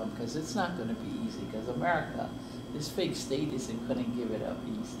to go on. Because it's not going to be easy. Because America, this fake state isn't going to give it up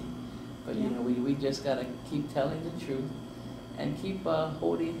easy. But you know, we just got to keep telling the truth and keep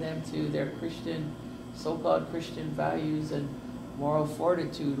holding them to their Christian, so-called Christian values and moral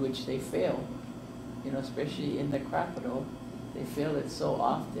fortitude, which they fail. You know, especially in the capital, they fail it so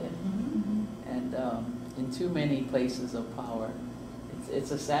often, and in too many places of power. It's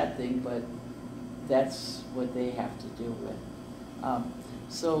a sad thing, but that's what they have to deal with.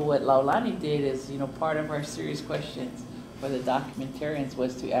 So what Laulani did is, you know, part of our serious questions for the documentarians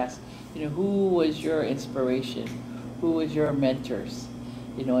was to ask, you know, who was your inspiration? Who was your mentors?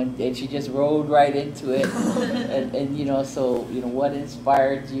 You know, and she just rolled right into it. and you know, so, you know, what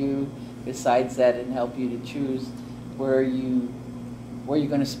inspired you besides that and help you to choose where you're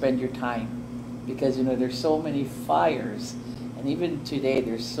going to spend your time? Because, you know, there's so many fires, and even today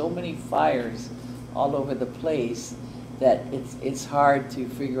there's so many fires all over the place that it's hard to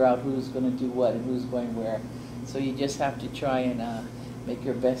figure out who's going to do what and who's going where. So you just have to try and make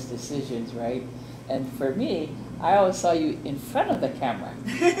your best decisions, right? And for me, I always saw you in front of the camera.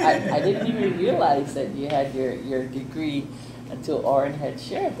 I didn't even realize that you had your degree until Oren had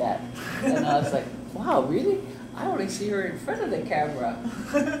shared that. And I was like, wow, really? I only see her in front of the camera.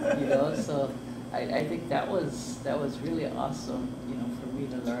 You know, so I think that was really awesome, you know, for me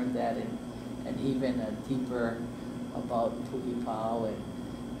to learn that and even deeper about Puhipau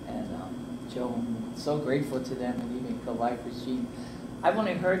and Joan. So grateful to them, and even Kawai Rashid. I've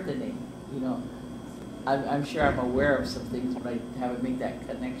only heard the name, you know. I'm sure I'm aware of some things, but I haven't made that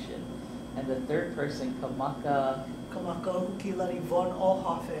connection. And the third person, Kamaka Hukilani von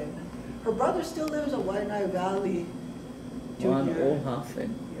Olhoffen. Her brother still lives in Wai'anae Valley. Von Junior.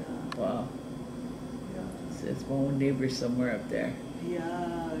 Olhoffen. Yeah. Wow. Yeah. It's my own neighbor somewhere up there.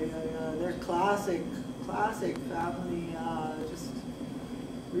 Yeah. They're classic family. Just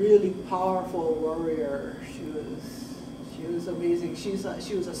really powerful warrior. She was amazing. She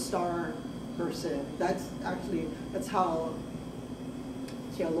was a star person. That's how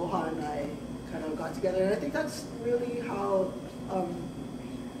Aloha and I kind of got together, and I think that's really how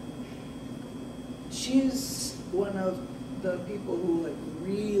she's one of the people who like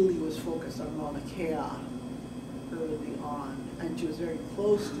really was focused on Maunakea early on, and she was very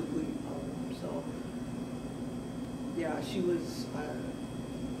close to Puhipau. So yeah, she was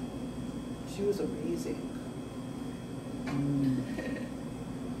amazing.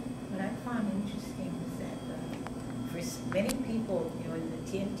 What I found interesting was that for many people, you know, when the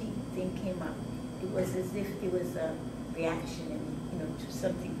TNT thing came up, it was as if it was a reaction, you know, to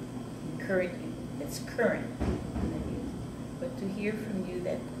something that's current in the news. But to hear from you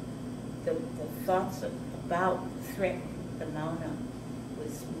that the thoughts about the threat, the Mauna,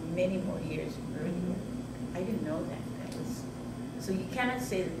 was many more years earlier. I didn't know that. So you cannot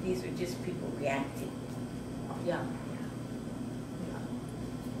say that these are just people reacting. Yeah.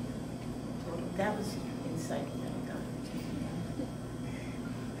 That was insight that I got.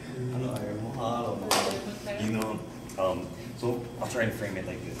 You know, so I'll try and frame it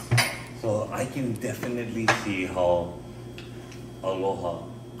like this. So I can definitely see how Aloha,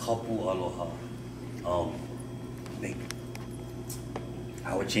 kapu Aloha, like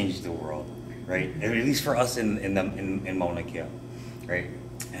how it changed the world, right? At least for us in Maunakea, right?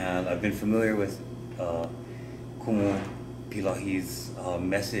 And I've been familiar with Kumu Pilahi's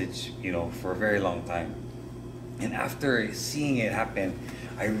message, you know, for a very long time. And after seeing it happen,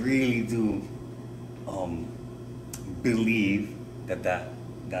 I really do believe that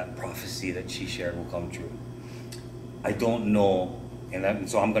prophecy that she shared will come true. I don't know, and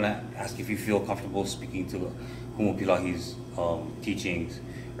so I'm gonna ask if you feel comfortable speaking to Kumu Pilahi's teachings,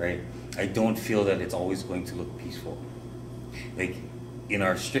 right? I don't feel that it's always going to look peaceful. Like, in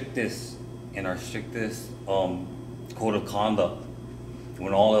our strictest code of conduct,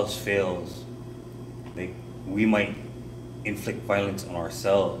 when all else fails, like, we might inflict violence on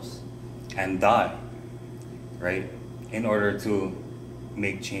ourselves and die, right, in order to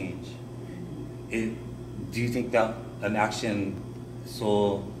make change. Do you think that an action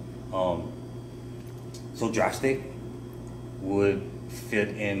so drastic would fit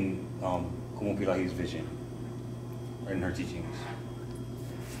in Kumu Pilahi's vision or in her teachings?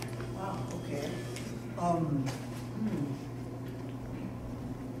 Wow, okay.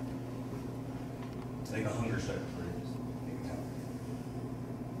 It's like a hunger strike for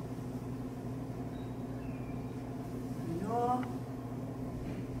No.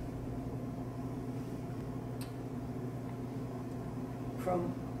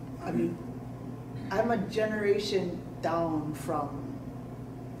 I mean, I'm a generation down from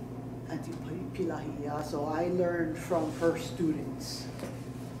Auntie Pilahi, yeah, so I learned from her students.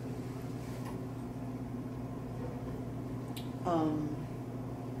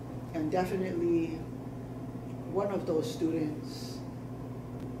 And definitely one of those students,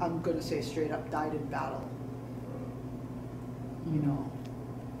 I'm gonna say straight up, died in battle. You know.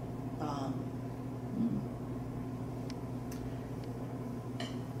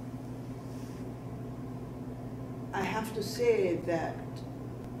 I have to say that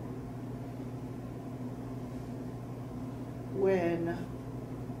when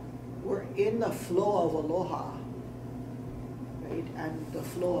we're in the flow of aloha, right, and the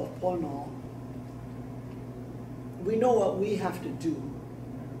flow of pono, we know what we have to do.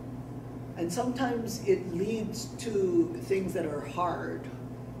 And sometimes it leads to things that are hard,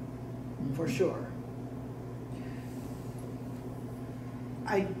 for sure.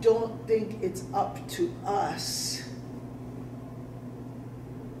 I don't think it's up to us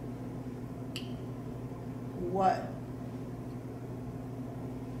what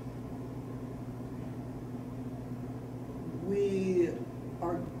we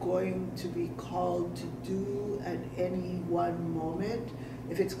are going to be called to do at any one moment.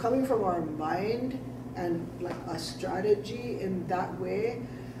 If it's coming from our mind and like a strategy in that way,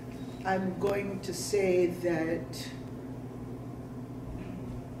 I'm going to say that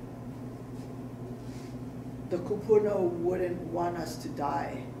the kupuna wouldn't want us to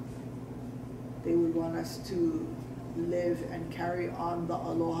die. They would want us to live and carry on the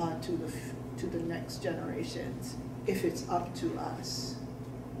aloha to the next generations, if it's up to us.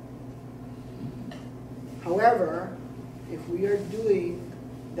 However, if we are doing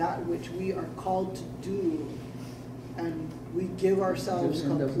that which we are called to do, and we give ourselves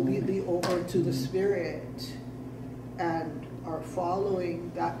completely over to the Spirit, and are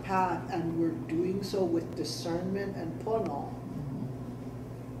following that path, and we're doing so with discernment and pono,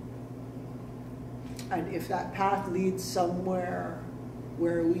 and if that path leads somewhere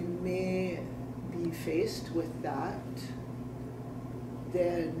where we may be faced with that,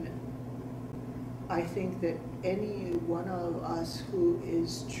 then I think that any one of us who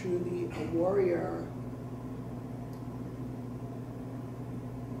is truly a warrior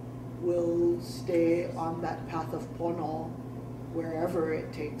will stay on that path of pono wherever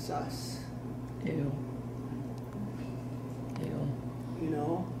it takes us. Ew. You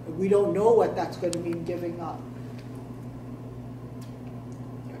know, we don't know what that's going to mean giving up.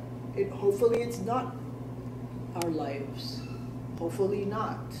 Hopefully it's not our lives. Hopefully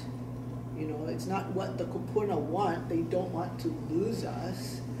not. You know, it's not what the kupuna want. They don't want to lose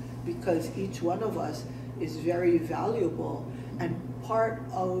us, because each one of us is very valuable, and part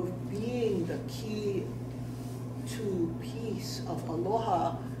of being the key to peace, of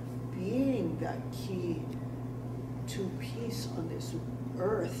aloha, being that key to peace on this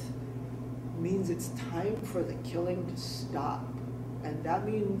earth, means it's time for the killing to stop. And that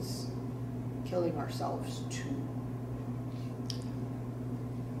means killing ourselves too.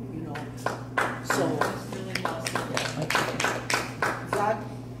 You know, so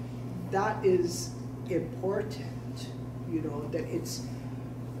that is important, you know, that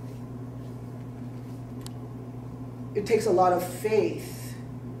it takes a lot of faith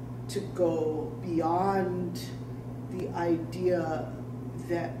to go beyond the idea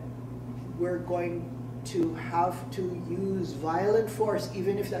that we're going to have to use violent force,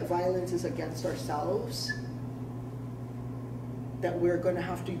 even if that violence is against ourselves, that we're going to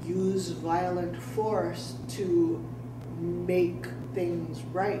have to use violent force to make things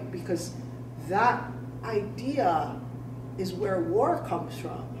right, because that idea is where war comes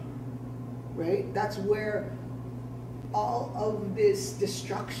from, right? That's where all of this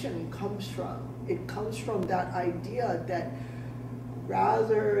destruction comes from. It comes from that idea that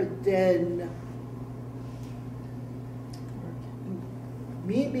rather than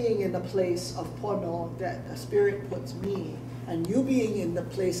me being in the place of pono that the Spirit puts me, and you being in the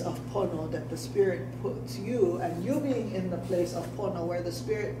place of pono that the Spirit puts you, and you being in the place of pono where the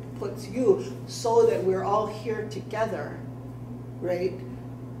Spirit puts you, so that we're all here together, right?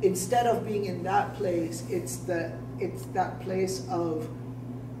 Instead of being in that place, it's that place of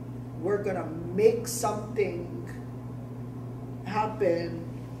we're gonna make something happen,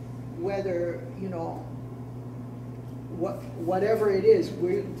 whether, you know, whatever it is,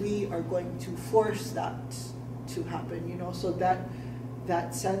 we are going to force that to happen, you know. So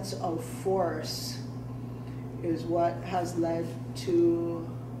that sense of force is what has led to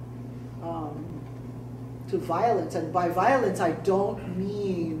violence. And by violence, I don't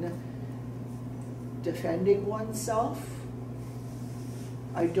mean defending oneself.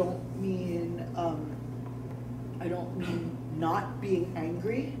 I don't mean not being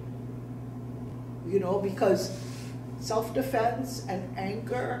angry, you know, because self-defense and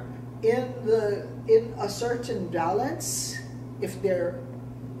anger in a certain balance, if they're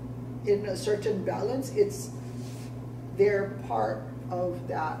in a certain balance, they're part of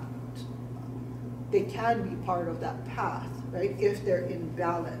that. They can be part of that path, right? If they're in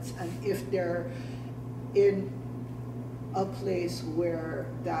balance and if they're in a place where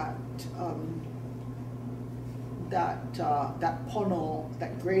that pono,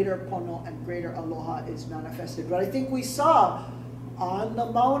 that greater pono and greater aloha is manifested. But I think we saw on the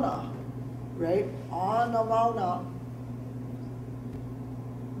Mauna, right? On the Mauna,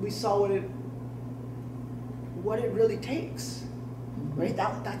 we saw what it really takes, right?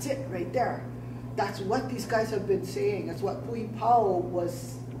 That's it right there. That's what these guys have been saying. That's what Pui Pao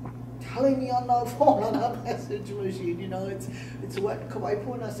was telling me on the phone on that message machine. You know, it's what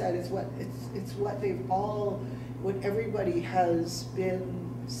Kawaipuna said. It's what they've all, what everybody has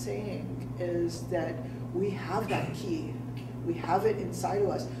been saying is that we have that key. We have it inside of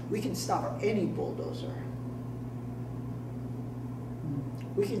us. We can stop any bulldozer.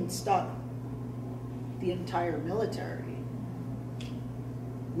 We can stop the entire military.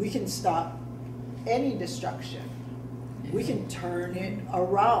 We can stop any destruction. We can turn it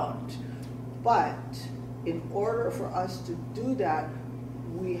around. But in order for us to do that,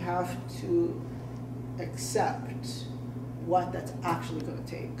 we have to accept what that's actually going to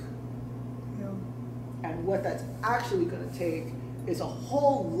take. Yeah. And what that's actually going to take is a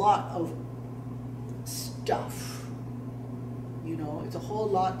whole lot of stuff. You know, it's a whole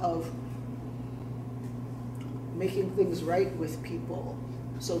lot of making things right with people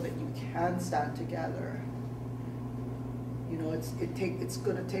so that you can stand together. You know, it's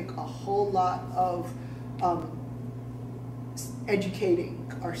going to take a whole lot of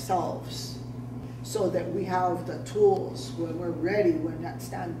educating ourselves so that we have the tools when we're ready, when that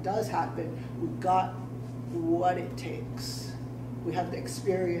stand does happen. We got what it takes. We have the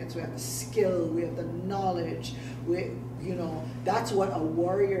experience, we have the skill, we have the knowledge. You know, that's what a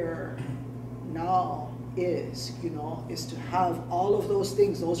warrior now is, you know, is to have all of those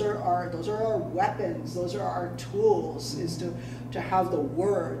things. Those are our weapons, those are our tools, is to have the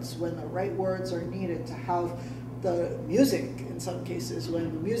words when the right words are needed, to have the music in some cases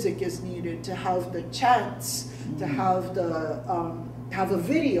when the music is needed, to have the chants, to have the have a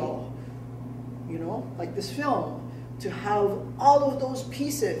video, you know, like this film, to have all of those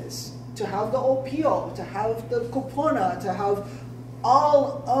pieces, to have the opio, to have the kupuna, to have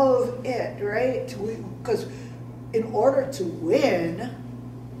all of it, right? Because in order to win,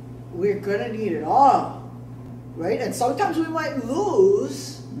 we're gonna need it all, right? And sometimes we might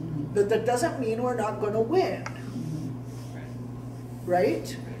lose, but that doesn't mean we're not gonna win,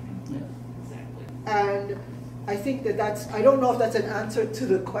 right? Yeah, exactly. And I think that's, I don't know if that's an answer to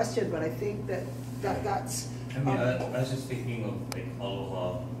the question, but I think that's. I mean, I was just thinking of like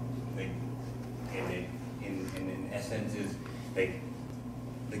aloha, like in essence is like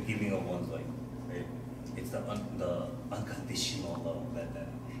the giving of one's life, right? It's the unconditional love, that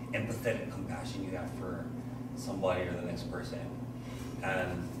empathetic compassion you have for somebody or the next person,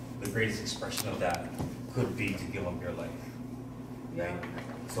 and the greatest expression of that could be to give up your life, right?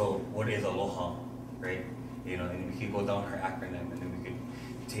 So what is aloha, right? You know, and we could go down her acronym, and then we could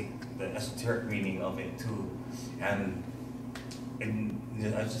take the esoteric meaning of it too. And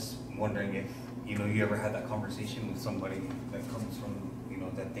I was just wondering if, you know, you ever had that conversation with somebody that comes from, you know,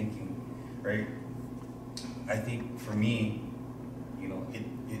 that thinking, right? I think for me, you know,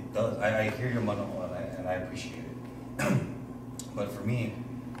 it does. I hear your monologue and I appreciate it. But for me,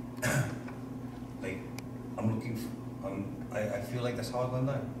 like, I'm looking for, I feel like that's how I'm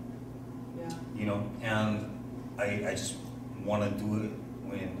gonna die. Yeah. You know, and I just want to do it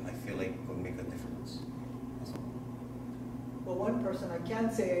when I feel like it will make a difference. Well, one person I can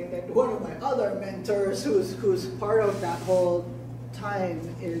say that one of my other mentors who's part of that whole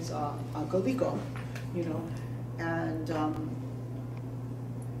time is Uncle Lico, you know, and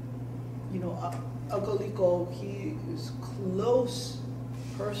you know, Uncle Lico, he is close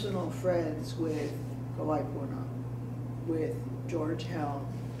personal friends with Wai'anae, with George Helm,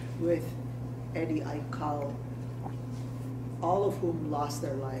 with Eddie Aikau, all of whom lost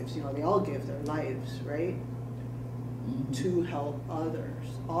their lives. You know, they all gave their lives, right, to help others,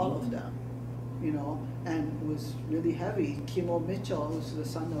 all of them, you know, and it was really heavy. Kimo Mitchell was the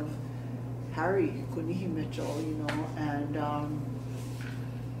son of Harry Kunihi Mitchell, you know, and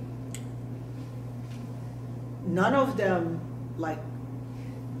none of them, like,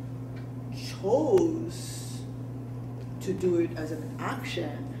 chose to do it as an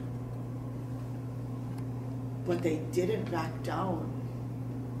action, but they didn't back down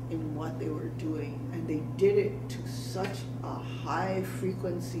in what they were doing, and they did it to such a high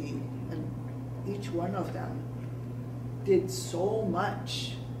frequency, and each one of them did so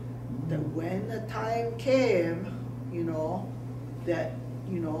much that when the time came, you know, that,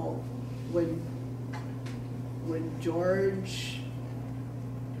 you know, when George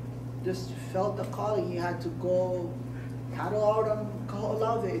just felt the calling, he had to go paddle out on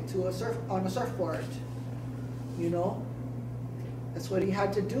Kaho'olawe to on a surfboard, you know. That's what he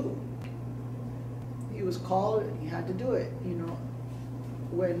had to do. He was called and he had to do it, you know.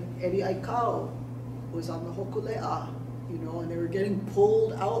 When Eddie Aikau was on the Hokulea, you know, and they were getting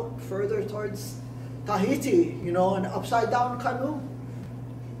pulled out further towards Tahiti, you know, an upside down canoe,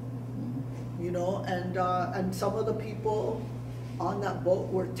 you know, and some of the people on that boat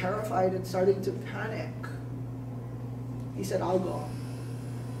were terrified and starting to panic. He said, "I'll go."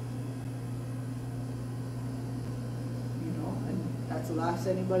 You know, and that's the last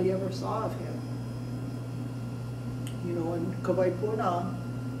anybody ever saw of him. You know, in Kawaipuna,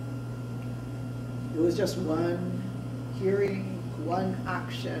 it was just one hearing, one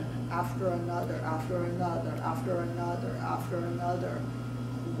action after another, after another, after another, after another.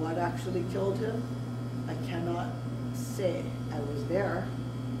 What actually killed him? I cannot say. I was there,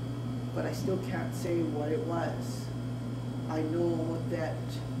 but I still can't say what it was. I know that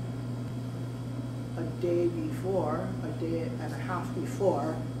a day before, a day and a half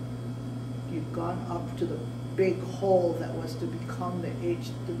before, he'd gone up to the big hole that was to become the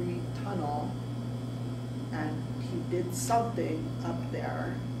H3 tunnel, and he did something up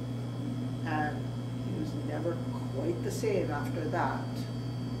there, and he was never quite the same after that.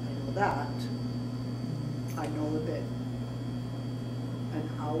 I know that. I know that an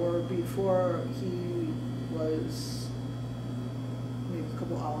hour before he was, maybe a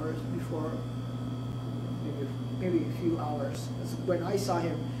couple hours before, maybe a few hours. When I saw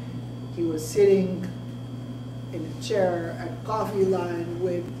him, he was sitting in a chair at coffee line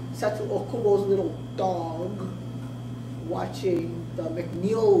with Setsu Okubo's little dog, watching the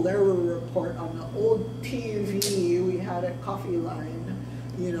McNeil Lehrer report on the old TV we had at coffee line,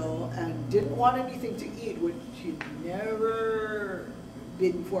 you know, and didn't want anything to eat, which he'd never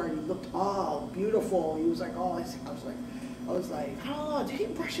did before. And he looked all beautiful. He was like, oh, I was like, oh, did he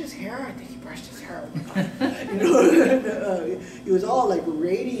brush his hair? I think he brushed his hair. Oh my God. You know, he was all like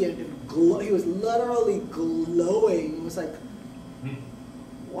radiant and he was literally glowing. It was like,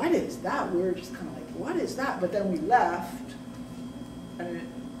 what is that? We were just kind of like, what is that? But then we left, and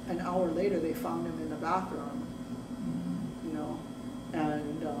an hour later they found him in the bathroom, you know,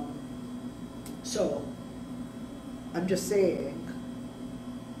 and so I'm just saying,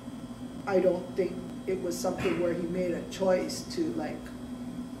 I don't think it was something where he made a choice to like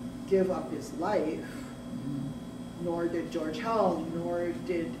give up his life, nor did George Helm, nor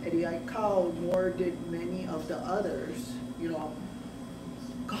did Eddie Aikau, nor did many of the others, you know.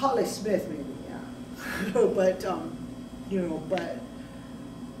 Kahale Smith maybe, yeah. But, you know, but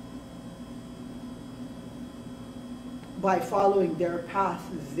by following their path,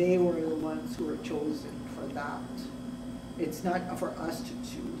 they were the ones who were chosen for that. It's not for us to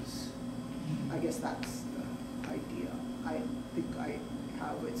choose. I guess that's the idea. I think I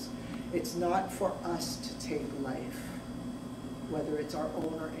have it's not for us to take life, whether it's our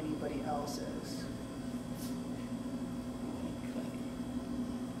own or anybody else's.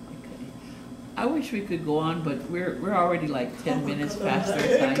 I wish we could go on, but we're already like 10 minutes past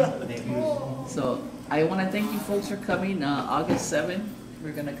our time. So I want to thank you folks for coming. August 7th,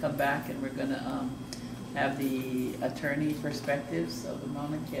 we're going to come back and we're going to have the attorney perspectives of the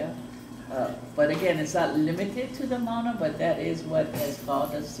Maunakea. But again, it's not limited to the Mauna, but that is what has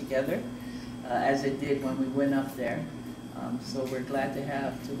called us together, as it did when we went up there. So we're glad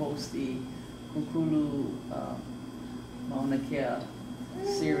to host the KөөKULU Maunakea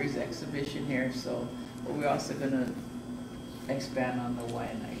series exhibition here, so but we're also gonna expand on the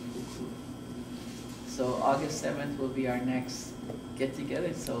Wai'anae. So August 7th will be our next get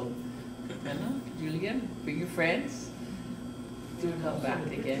together. So Capella, Julian, bring your friends. Do come back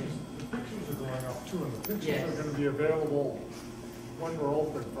again. The pictures are going up too, and the pictures Yes. are gonna be available when we're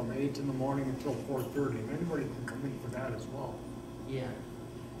open from 8 in the morning until 4:30, and anybody can come in for that as well. Yeah.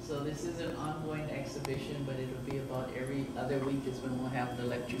 So this is an ongoing exhibition, but it'll be about every other week is when we'll have the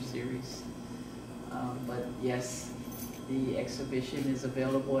lecture series. But yes, the exhibition is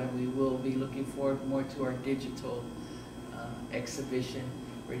available, and we will be looking forward more to our digital exhibition.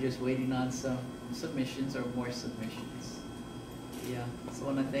 We're just waiting on some submissions or more submissions. Yeah, so I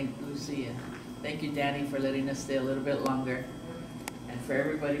want to thank Lucy and thank you, Danny, for letting us stay a little bit longer. And for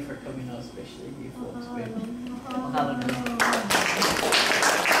everybody for coming out, especially you folks. Mahalo.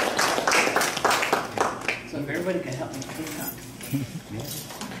 So if everybody can help me clean up.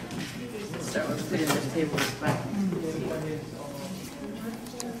 Start with putting the tables back.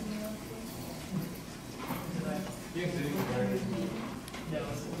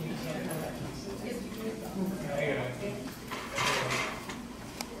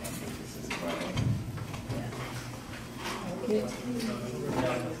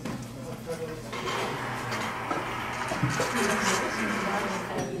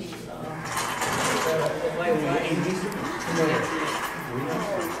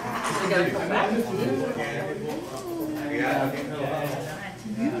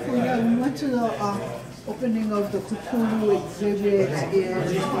 Yeah, we went to the opening of the KөөKULU exhibit in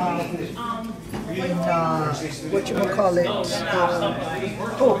whatchamacallit.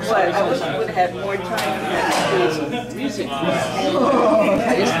 Oh, boy, I wish we would have had more time to do some music. I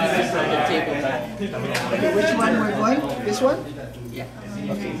just need to put the table back. Okay, which one we're going? This one? Yeah.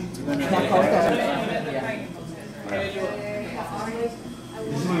 Okay. Knock out that.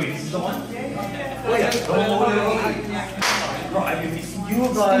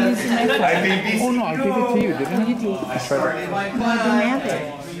 Oh no, I'll give it to you, didn't I? You do.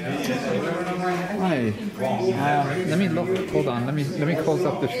 Hi. Let me look. Hold on. Let me close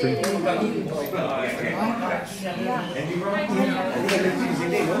up the stream.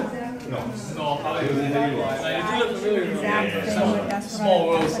 Small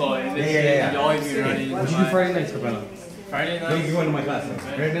world size. Yeah. What did you do Friday night, Cabana? Friday night? No, you went to my class.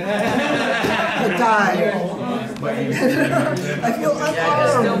 The guy. I feel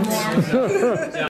unarmed.